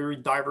on a very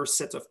diverse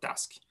set of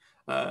tasks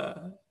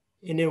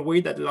in a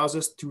way that allows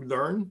us to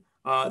learn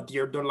the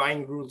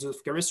underlying rules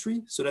of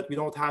chemistry so that we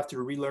don't have to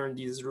relearn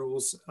these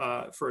rules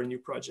for a new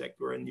project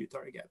or a new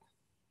target.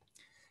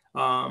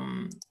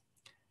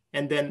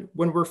 And then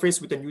when we're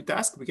faced with a new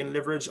task, we can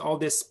leverage all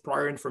this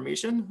prior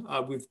information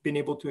we've been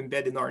able to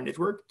embed in our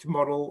network to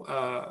model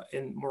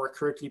and more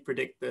accurately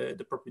predict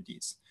the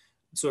properties.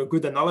 So a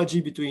good analogy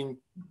between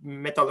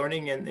meta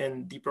learning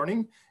and deep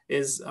learning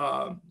is,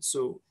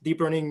 so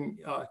deep learning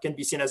can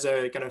be seen as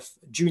a kind of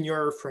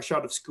junior, fresh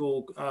out of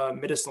school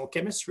medicinal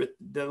chemist with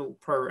little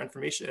prior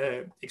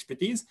information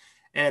expertise.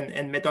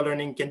 And meta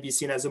learning can be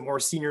seen as a more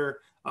senior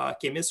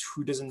chemist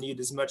who doesn't need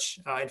as much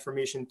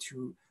information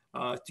to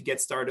get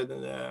started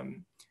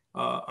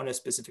on a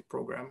specific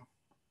program.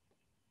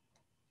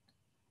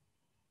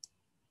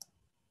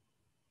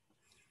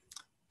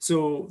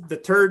 So the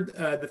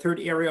third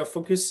area of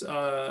focus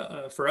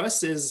for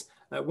us is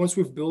once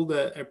we've built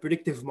a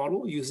predictive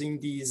model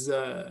using these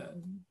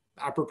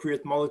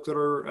appropriate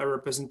molecular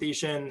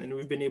representation, and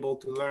we've been able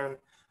to learn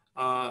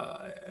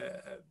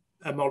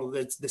a model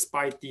that's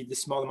despite the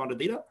small amount of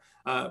data,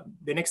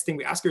 the next thing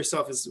we ask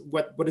ourselves is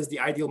what is the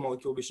ideal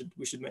molecule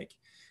we should make.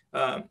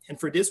 And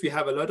for this, we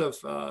have a lot of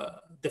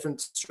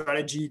different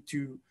strategy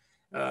to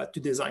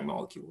design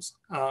molecules.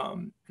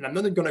 And I'm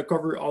not going to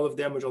cover all of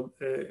them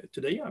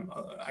today. I'm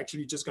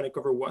actually just going to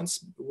cover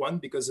one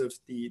because of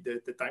the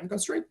time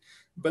constraint.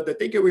 But the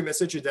takeaway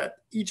message is that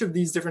each of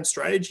these different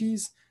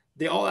strategies,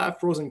 they all have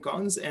pros and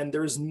cons, and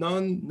there's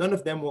none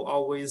of them will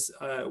always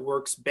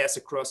works best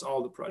across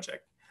all the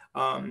project.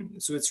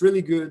 So it's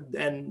really good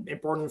and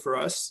important for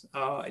us,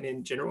 and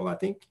in general, I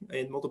think,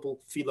 in multiple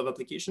field of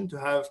application to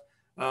have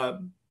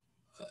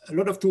a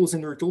lot of tools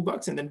in your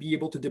toolbox and then be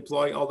able to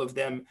deploy all of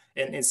them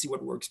and see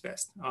what works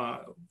best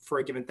for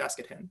a given task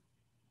at hand.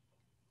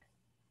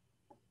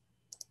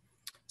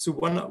 So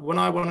one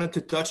I wanted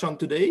to touch on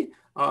today,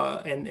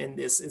 and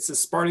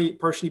it's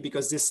partially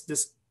because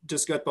this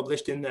just got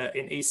published in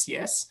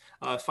ACS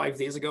 5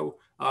 days ago,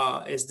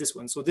 is this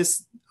one. So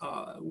this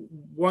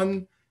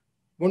one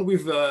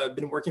we've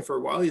been working for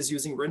a while is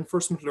using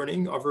reinforcement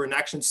learning over an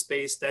action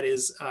space that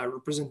is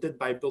represented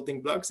by building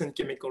blocks and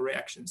chemical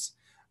reactions.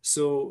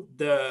 So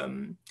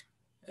the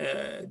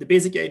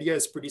basic idea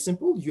is pretty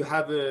simple. You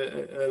have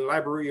a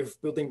library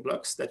of building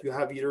blocks that you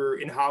have either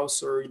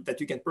in-house or that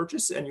you can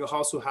purchase, and you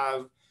also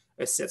have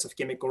a set of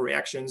chemical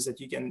reactions that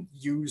you can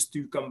use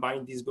to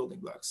combine these building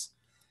blocks.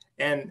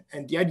 And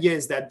the idea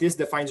is that this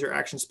defines your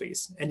action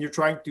space, and you're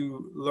trying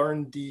to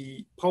learn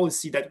the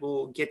policy that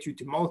will get you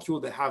to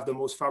molecules that have the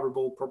most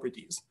favorable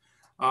properties.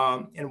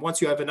 And once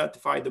you have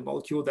identified the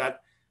molecule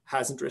that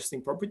has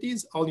interesting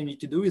properties, all you need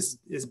to do is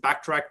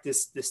backtrack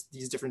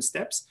these different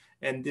steps,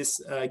 and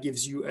this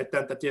gives you a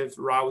tentative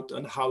route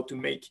on how to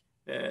make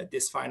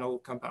this final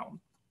compound.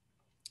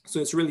 So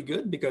it's really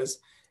good because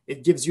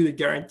it gives you the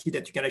guarantee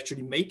that you can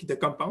actually make the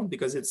compound,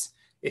 because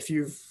if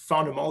you've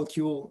found a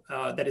molecule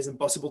that is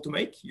impossible to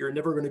make, you're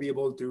never going to be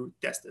able to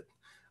test it.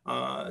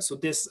 So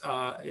this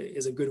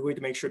is a good way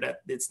to make sure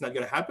that it's not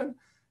going to happen.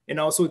 And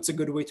also it's a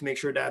good way to make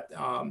sure that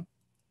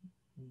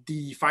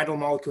the final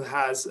molecule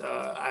has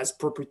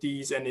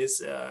properties and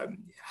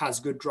has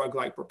good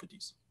drug-like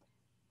properties.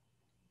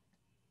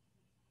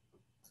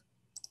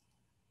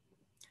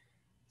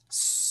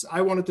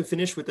 I wanted to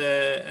finish with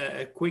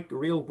a quick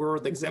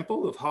real-world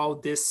example of how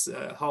this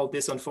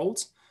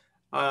unfolds,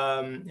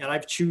 and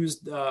I've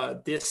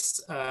chosen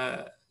this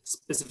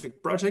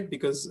specific project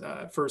because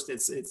first,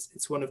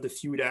 it's one of the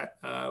few that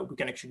we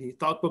can actually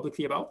talk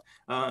publicly about.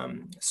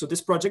 So this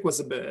project was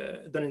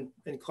done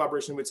in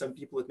collaboration with some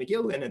people at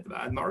McGill and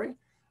at Murray.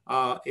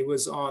 It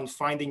was on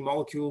finding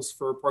molecules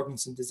for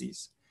Parkinson's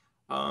disease.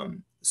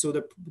 So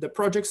the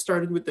project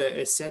started with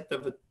a set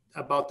of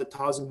about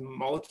 1,000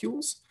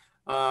 molecules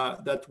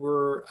that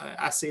were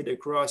assayed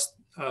across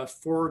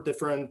 4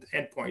 different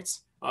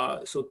endpoints.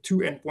 So 2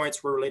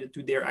 endpoints were related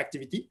to their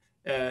activity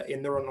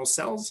in neuronal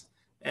cells,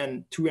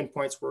 and 2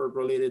 endpoints were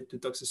related to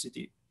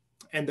toxicity.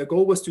 And the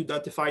goal was to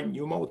identify a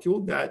new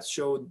molecule that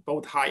showed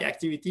both high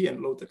activity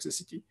and low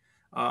toxicity,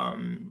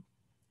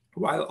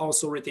 while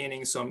also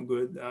retaining some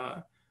good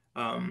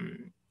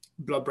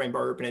blood-brain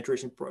barrier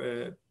penetration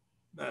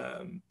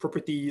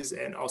properties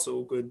and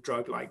also good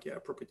drug-like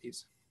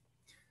properties.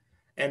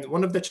 And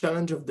one of the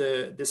challenges of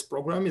this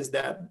program is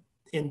that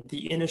in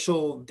the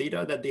initial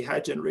data that they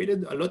had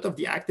generated, a lot of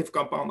the active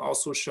compound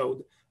also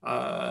showed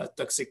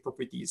toxic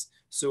properties.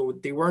 So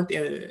they weren't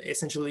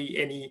essentially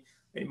any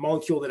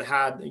molecule that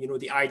had,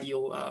 the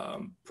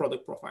ideal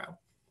product profile.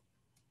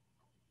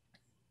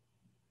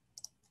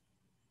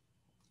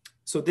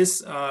 So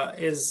this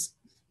is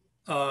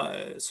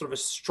sort of a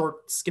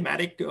short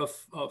schematic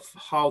of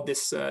how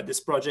this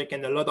project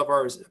and a lot of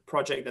our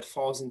project that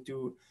falls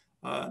into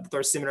that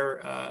are similar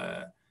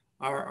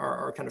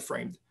are kind of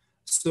framed.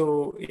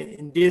 So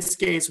in this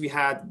case, we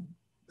had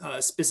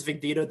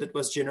specific data that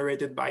was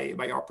generated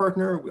by our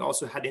partner. We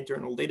also had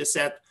internal data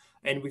set,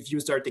 and we've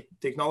used our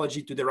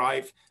technology to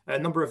derive a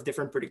number of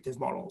different predictive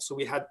models. So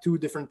we had 2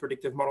 different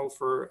predictive models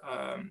for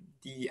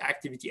the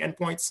activity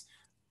endpoints,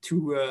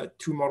 2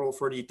 models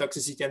for the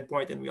toxicity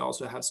endpoint, and we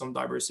also have some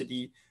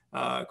diversity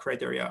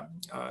criteria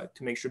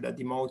to make sure that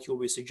the molecule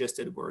we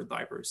suggested were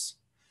diverse.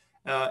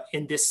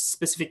 In this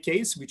specific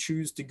case, we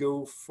choose to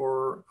go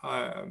for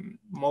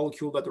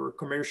molecules that were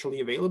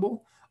commercially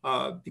available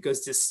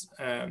because this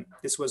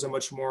was a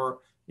much more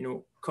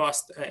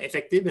cost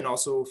effective and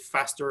also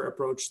faster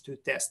approach to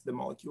test the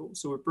molecule.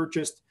 So we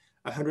purchased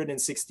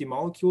 160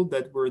 molecules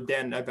that were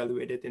then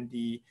evaluated in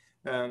the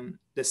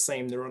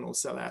same neuronal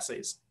cell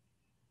assays.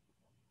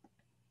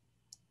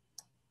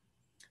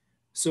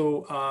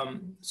 So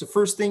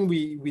first thing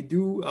we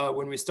do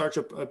when we start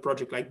a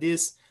project like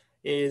this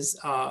is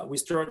we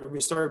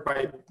start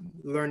by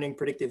learning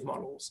predictive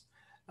models.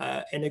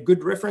 And a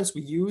good reference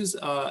we use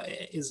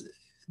is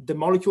the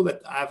molecule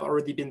that have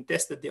already been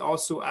tested. They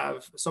also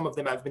have, some of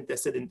them have been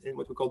tested in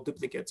what we call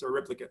duplicates or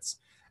replicates.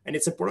 And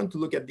it's important to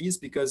look at these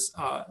because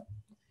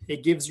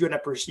it gives you an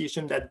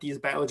appreciation that these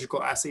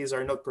biological assays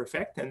are not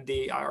perfect and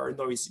they are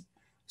noisy.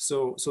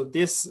 So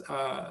this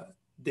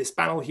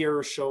panel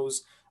here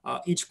shows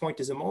each point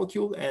is a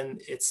molecule,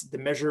 and it's the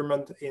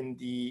measurement in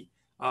the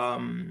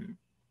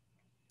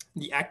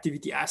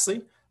activity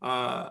assay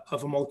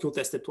of a molecule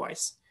tested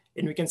twice.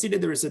 And we can see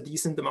that there is a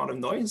decent amount of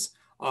noise,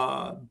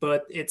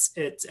 but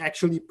it's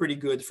actually pretty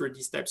good for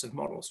these types of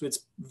models. So it's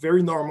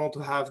very normal to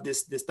have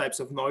this types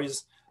of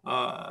noise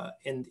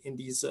in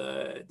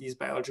these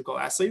biological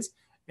assays.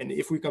 And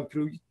if we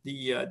compute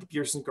the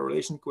Pearson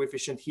correlation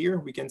coefficient here,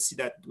 we can see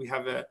that we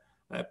have a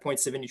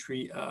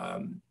 0.73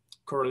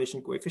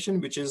 correlation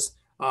coefficient, which is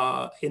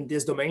in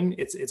this domain,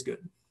 it's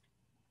good.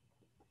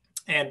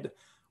 And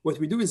what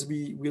we do is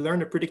we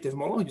learn a predictive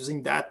model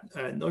using that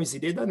noisy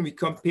data, and we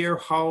compare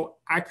how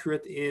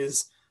accurate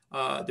is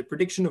the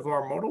prediction of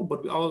our model,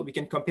 but we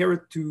can compare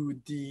it to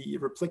the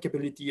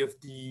replicability of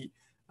the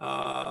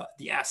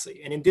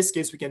assay. And in this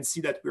case, we can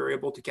see that we were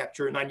able to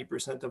capture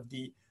 90% of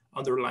the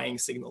underlying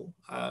signal,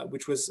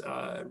 which was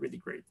really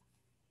great.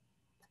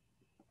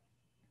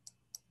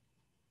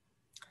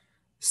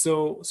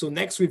 So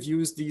next, we've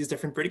used these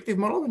different predictive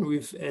models, and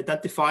we've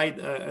identified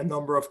a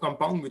number of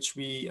compounds which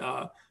we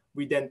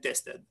then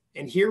tested.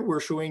 And here we're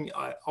showing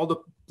all the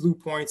blue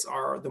points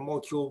are the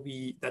molecule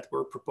that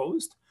were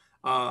proposed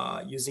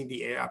using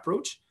the AI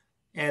approach.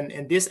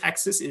 And this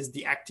axis is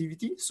the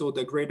activity. So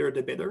the greater,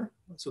 the better.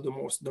 So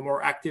the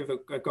more active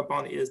a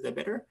compound is, the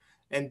better.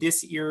 And this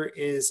here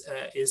is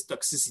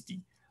toxicity.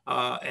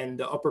 And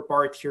the upper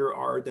part here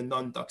are the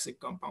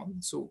non-toxic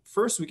compounds. So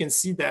first we can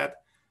see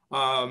that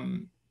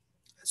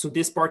so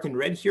this part in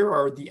red here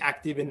are the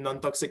active and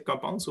non-toxic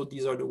compounds. So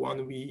these are the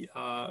ones we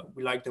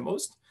like the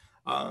most.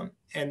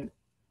 And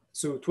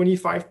so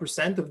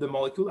 25% of the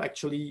molecule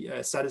actually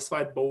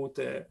satisfied both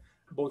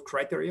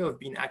criteria of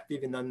being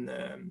active and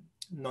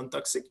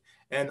non-toxic.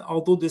 And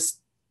although this,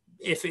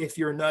 if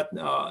you're not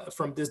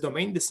from this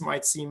domain, this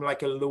might seem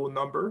like a low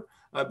number,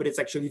 but it's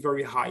actually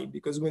very high,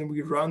 because when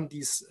we run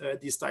these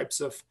types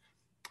of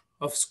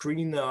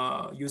screen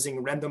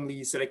using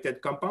randomly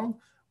selected compound,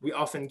 we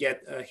often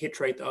get a hit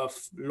rate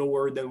of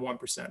lower than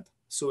 1%.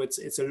 So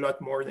it's a lot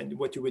more than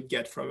what you would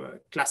get from a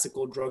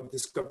classical drug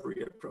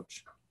discovery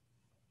approach.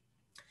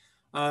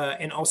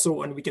 And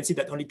also, and we can see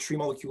that only 3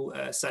 molecules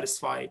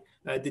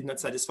did not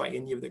satisfy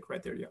any of the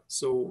criteria.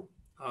 So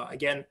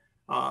again,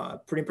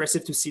 pretty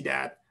impressive to see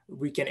that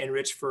we can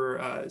enrich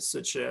for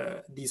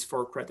these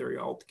 4 criteria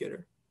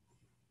altogether.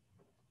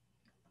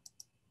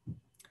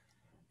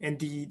 And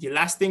the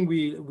last thing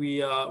we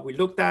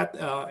looked at,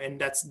 and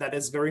that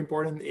is very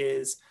important,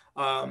 is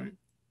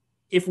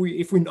if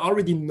we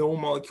already know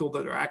molecules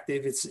that are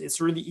active, it's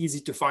really easy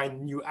to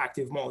find new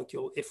active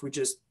molecule if we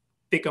just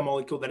pick a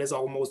molecule that is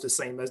almost the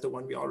same as the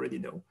one we already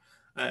know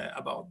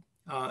about.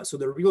 So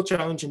the real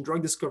challenge in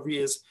drug discovery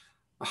is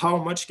how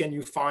much can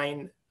you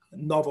find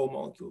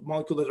novel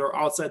molecules that are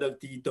outside of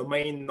the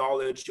domain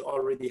knowledge you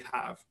already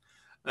have.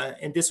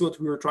 And this is what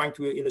we were trying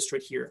to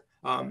illustrate here.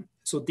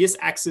 So this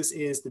axis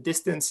is the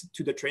distance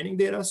to the training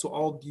data. So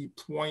all the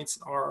points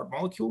are a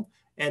molecule,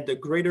 and the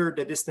greater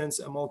the distance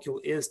a molecule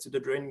is to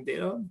the training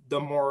data, the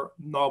more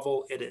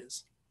novel it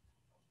is.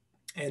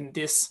 And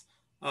this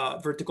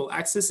vertical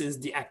axis is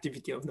the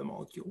activity of the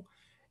molecule.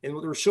 And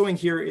what we're showing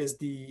here is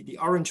the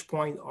orange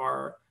point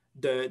are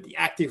the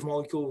active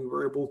molecule we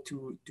were able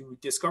to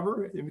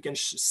discover. And we can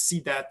see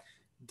that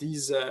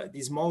these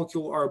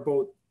molecules are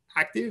both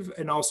active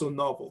and also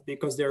novel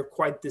because they're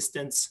quite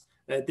distant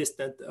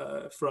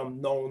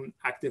from known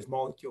active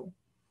molecule.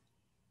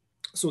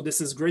 So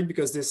this is great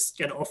because this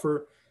can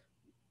offer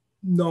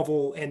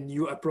novel and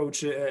new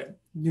approach,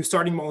 new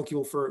starting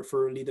molecule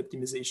for lead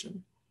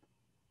optimization.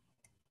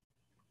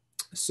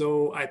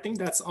 So I think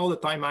that's all the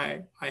time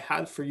I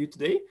had for you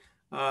today.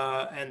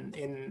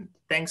 And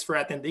thanks for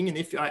attending. And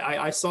if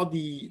I saw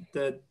the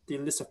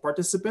list of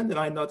participants, and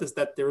I noticed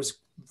that there's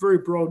very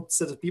broad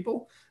set of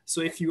people.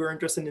 So if you are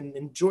interested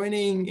in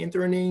joining,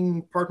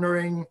 interning,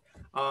 partnering,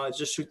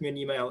 just shoot me an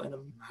email, and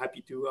I'm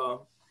happy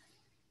to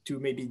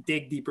maybe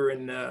dig deeper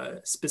in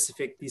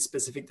these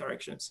specific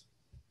directions.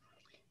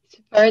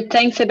 Super.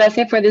 Thanks,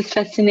 Sébastien, for this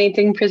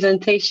fascinating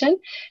presentation.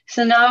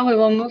 So now we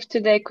will move to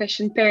the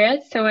question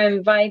period. So I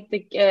invite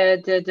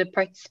the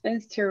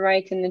participants to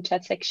write in the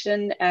chat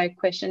section a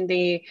question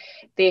they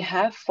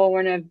have for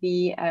one of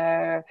the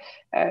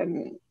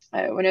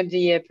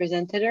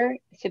presenter,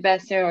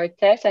 Sébastien or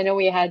Tess. I know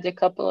we had a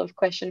couple of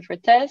questions for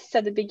Tess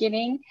at the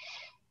beginning.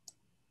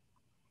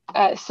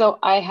 So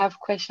I have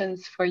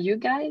questions for you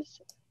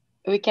guys.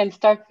 We can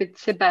start with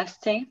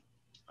Sébastien.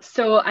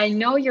 So I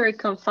know you're a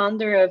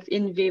co-founder of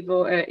In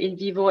Vivo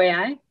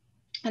AI,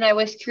 and I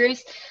was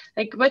curious,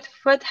 like what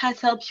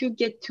has helped you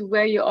get to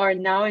where you are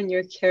now in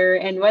your career,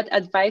 and what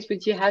advice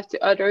would you have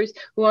to others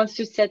who wants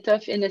to set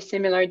off in a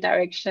similar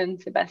direction,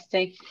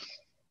 Sébastien?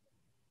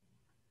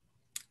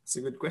 It's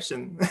a good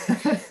question.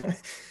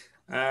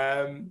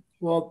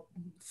 Well,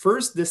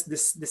 first,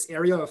 this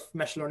area of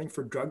machine learning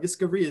for drug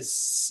discovery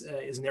is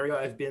an area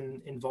I've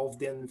been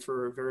involved in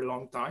for a very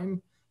long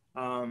time.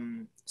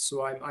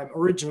 So I'm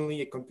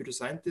originally a computer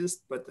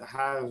scientist, but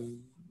have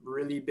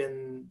really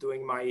been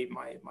doing my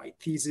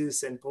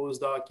thesis and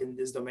postdoc in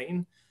this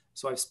domain.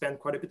 So I've spent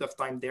quite a bit of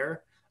time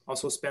there.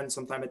 Also spent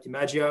some time at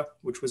Imagia,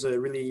 which was a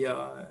really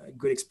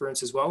good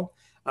experience as well.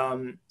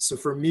 So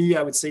for me,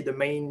 I would say the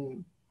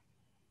main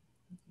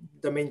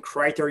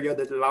criteria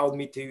that allowed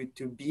me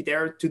to be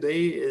there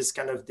today is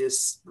kind of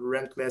this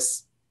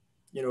relentless,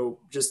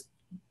 just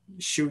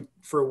shoot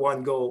for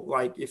one goal.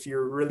 Like if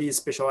you're really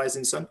specialized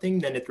in something,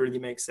 then it really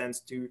makes sense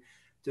to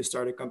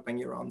start a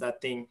company around that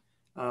thing.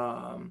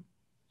 And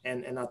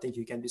I think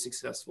you can be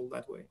successful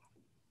that way.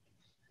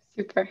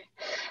 Super.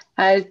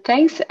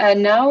 Thanks.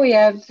 Now we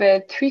have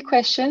 3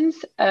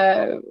 questions.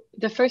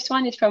 The first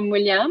one is from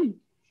William.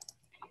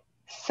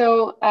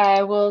 So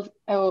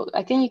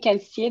I think you can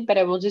see it, but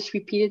I will just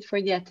repeat it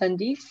for the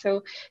attendees.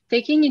 So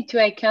taking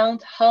into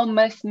account how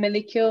most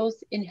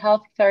molecules in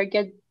health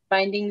target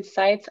binding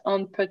sites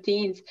on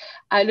proteins,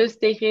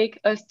 allosteric,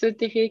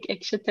 osteoteric,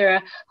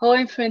 etc., how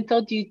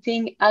influential do you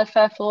think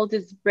AlphaFold,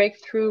 this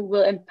breakthrough,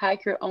 will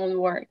impact your own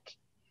work?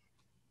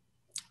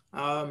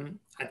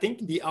 I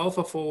think the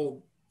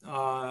AlphaFold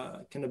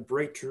kind of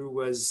breakthrough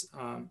was,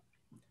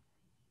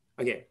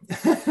 okay,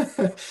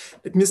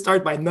 let me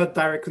start by not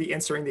directly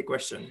answering the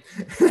question.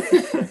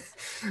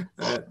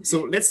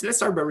 So let's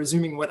start by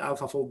resuming what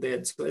AlphaFold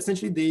did. So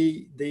essentially,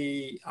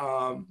 they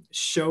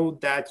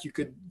showed that you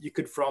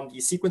could from the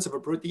sequence of a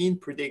protein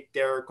predict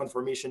their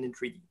conformation in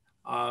 3D,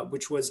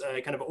 which was a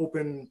kind of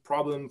open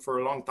problem for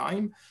a long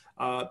time.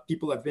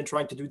 People have been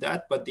trying to do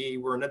that, but they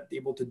were not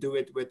able to do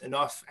it with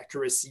enough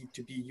accuracy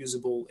to be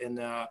usable and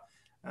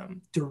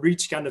to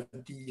reach kind of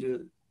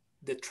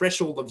the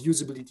threshold of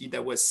usability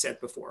that was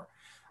set before.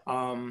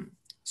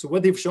 So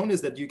what they've shown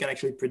is that you can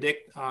actually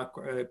predict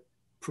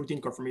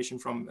protein conformation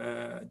from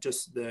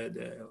just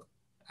the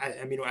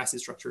amino acid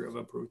structure of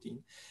a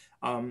protein.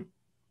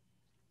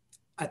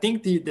 I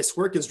think this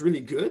work is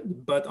really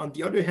good, but on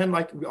the other hand,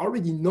 like we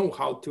already know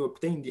how to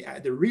obtain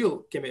the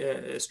real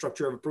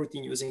structure of a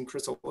protein using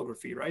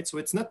crystallography, right? So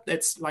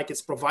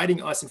it's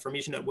providing us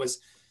information that was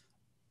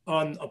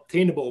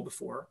unobtainable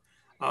before.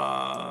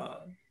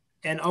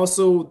 And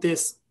also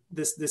this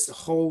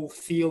whole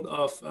field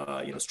of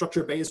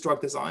structure-based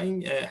drug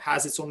design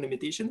has its own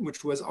limitation,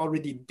 which was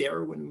already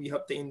there when we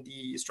obtained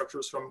the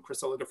structures from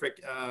crystallographic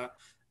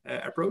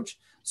approach.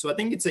 So I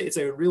think it's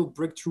a real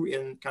breakthrough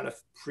in kind of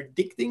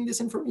predicting this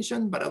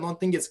information, but I don't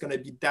think it's going to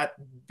be that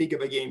big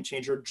of a game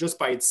changer just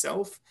by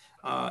itself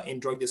in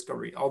drug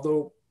discovery.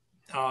 Although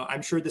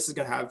I'm sure this is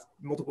going to have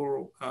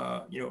multiple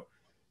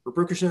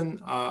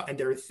repercussion, and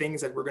there are things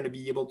that we're going to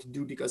be able to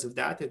do because of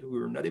that we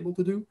were not able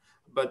to do.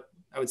 But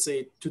I would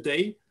say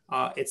today,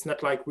 it's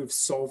not like we've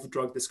solved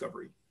drug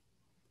discovery.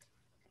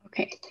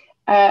 Okay.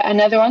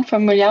 Another one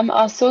from William.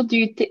 Also, do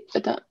you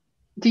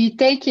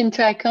take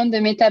into account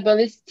the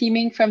metabolism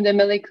stemming from the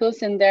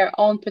molecules and their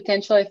own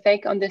potential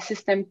effect on the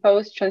system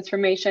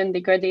post-transformation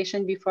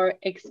degradation before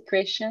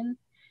excretion?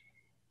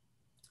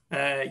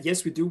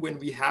 Yes, we do when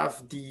we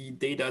have the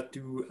data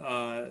to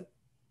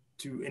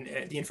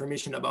the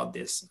information about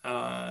this.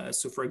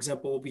 So, for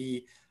example,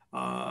 we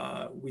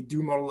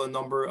do model a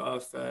number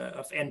of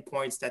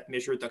endpoints that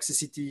measure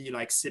toxicity,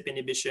 like CYP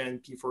inhibition,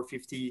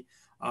 P450,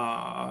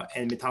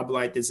 and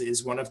metabolite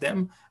is one of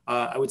them.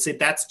 I would say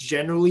that's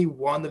generally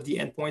one of the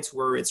endpoints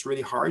where it's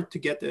really hard to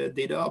get the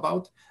data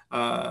about.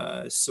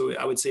 So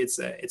I would say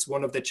it's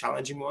one of the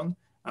challenging one.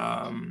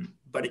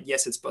 But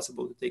yes, it's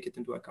possible to take it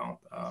into account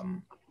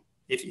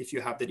if you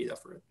have the data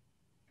for it.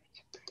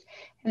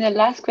 And the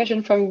last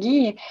question from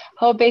Guy,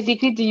 how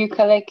basically do you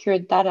collect your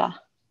data?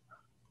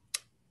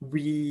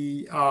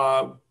 We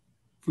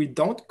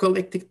don't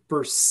collect it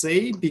per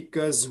se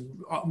because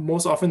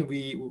most often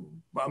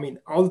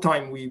all the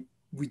time we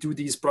do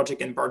these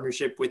projects in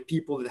partnership with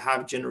people that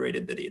have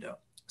generated the data.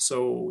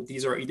 So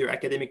these are either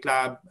academic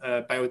lab,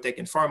 biotech,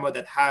 and pharma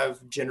that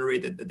have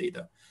generated the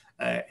data.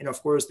 And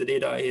of course, the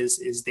data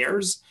is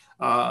theirs,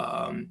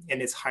 and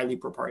it's highly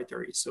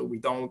proprietary. So we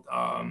don't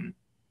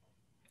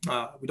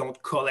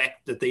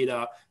collect the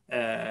data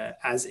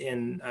as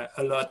in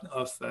a lot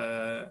of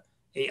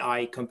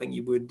AI company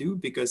would do,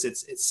 because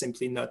it's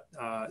simply not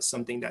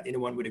something that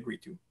anyone would agree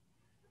to.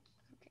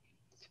 Okay,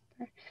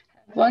 super.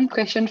 One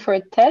question for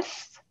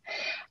Tess.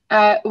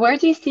 Where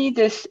do you see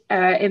this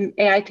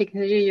AI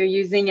technology you're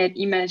using at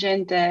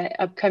Imagine the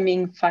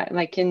upcoming,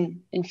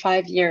 in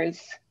 5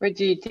 years? Where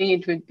do you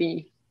think it would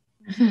be?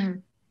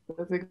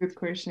 That's a good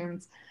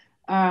question.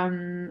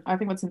 I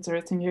think what's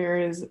interesting here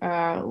is,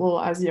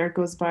 as the year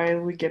goes by,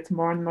 we get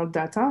more and more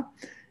data.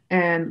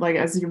 And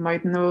as you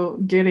might know,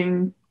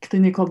 getting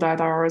clinical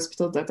data or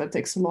hospital data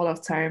takes a lot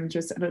of time.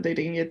 Just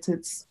annotating it,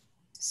 it's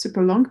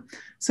super long.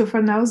 So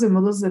for now, the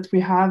models that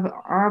we have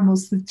are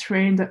mostly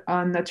trained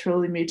on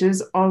natural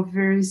images or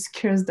very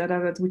scarce data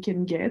that we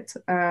can get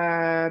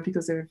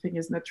because everything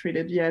is not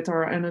treated yet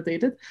or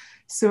annotated.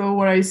 So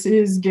what I see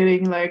is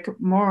getting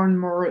more and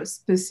more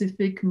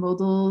specific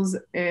models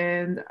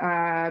and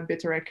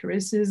better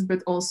accuracies,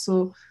 but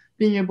also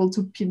being able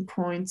to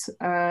pinpoint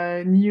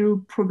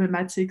new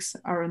problematics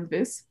around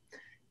this.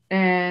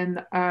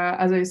 And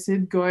as I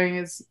said, going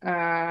is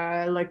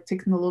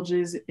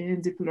technologies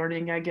in deep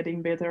learning are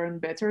getting better and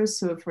better.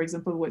 So for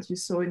example, what you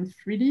saw in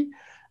 3D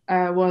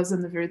was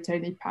on a very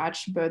tiny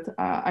patch, but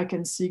I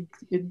can see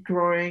it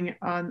growing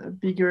on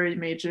bigger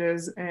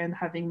images and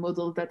having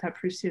model that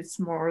appreciates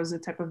more the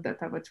type of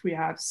data that we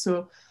have.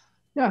 So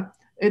yeah,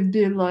 it'd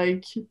be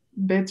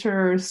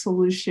better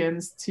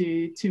solutions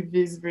to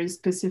these very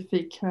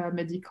specific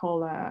medical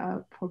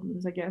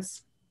problems, I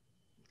guess.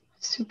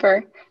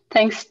 Super.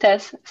 Thanks,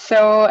 Tess.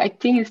 So I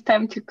think it's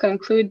time to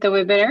conclude the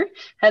webinar.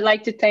 I'd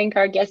like to thank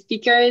our guest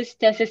speakers,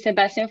 Tess and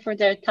Sébastien, for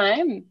their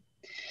time.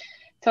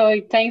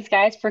 So thanks,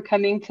 guys, for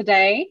coming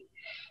today.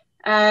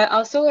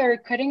 Also, a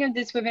recording of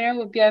this webinar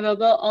will be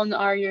available on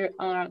our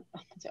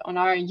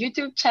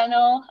YouTube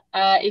channel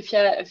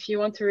if you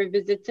want to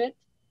revisit it.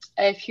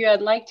 If you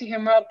would like to hear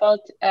more about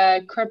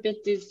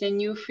Korbit, this is a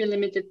new free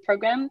limited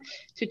program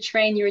to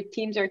train your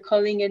teams or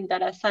calling in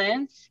data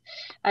science.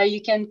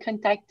 You can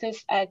contact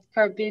us at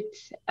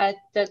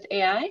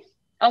korbit.ai.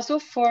 Also,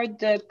 for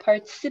the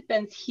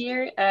participants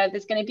here,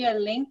 there's going to be a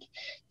link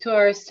to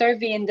our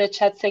survey in the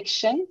chat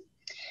section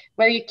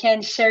where you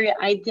can share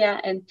your idea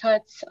and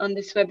thoughts on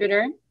this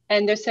webinar.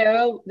 And the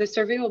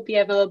survey will be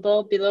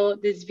available below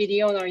this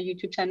video on our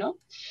YouTube channel.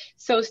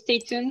 So stay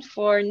tuned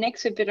for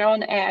next webinar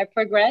on AI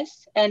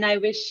progress. And I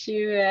wish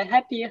you a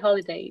happy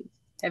holidays,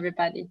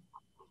 everybody.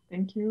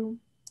 Thank you.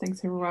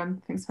 Thanks,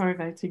 everyone. Thanks for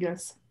inviting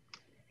us.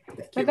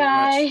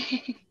 Bye-bye.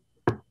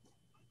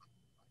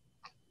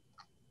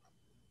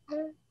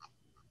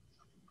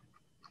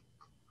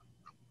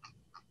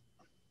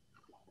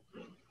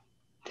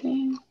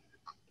 Okay.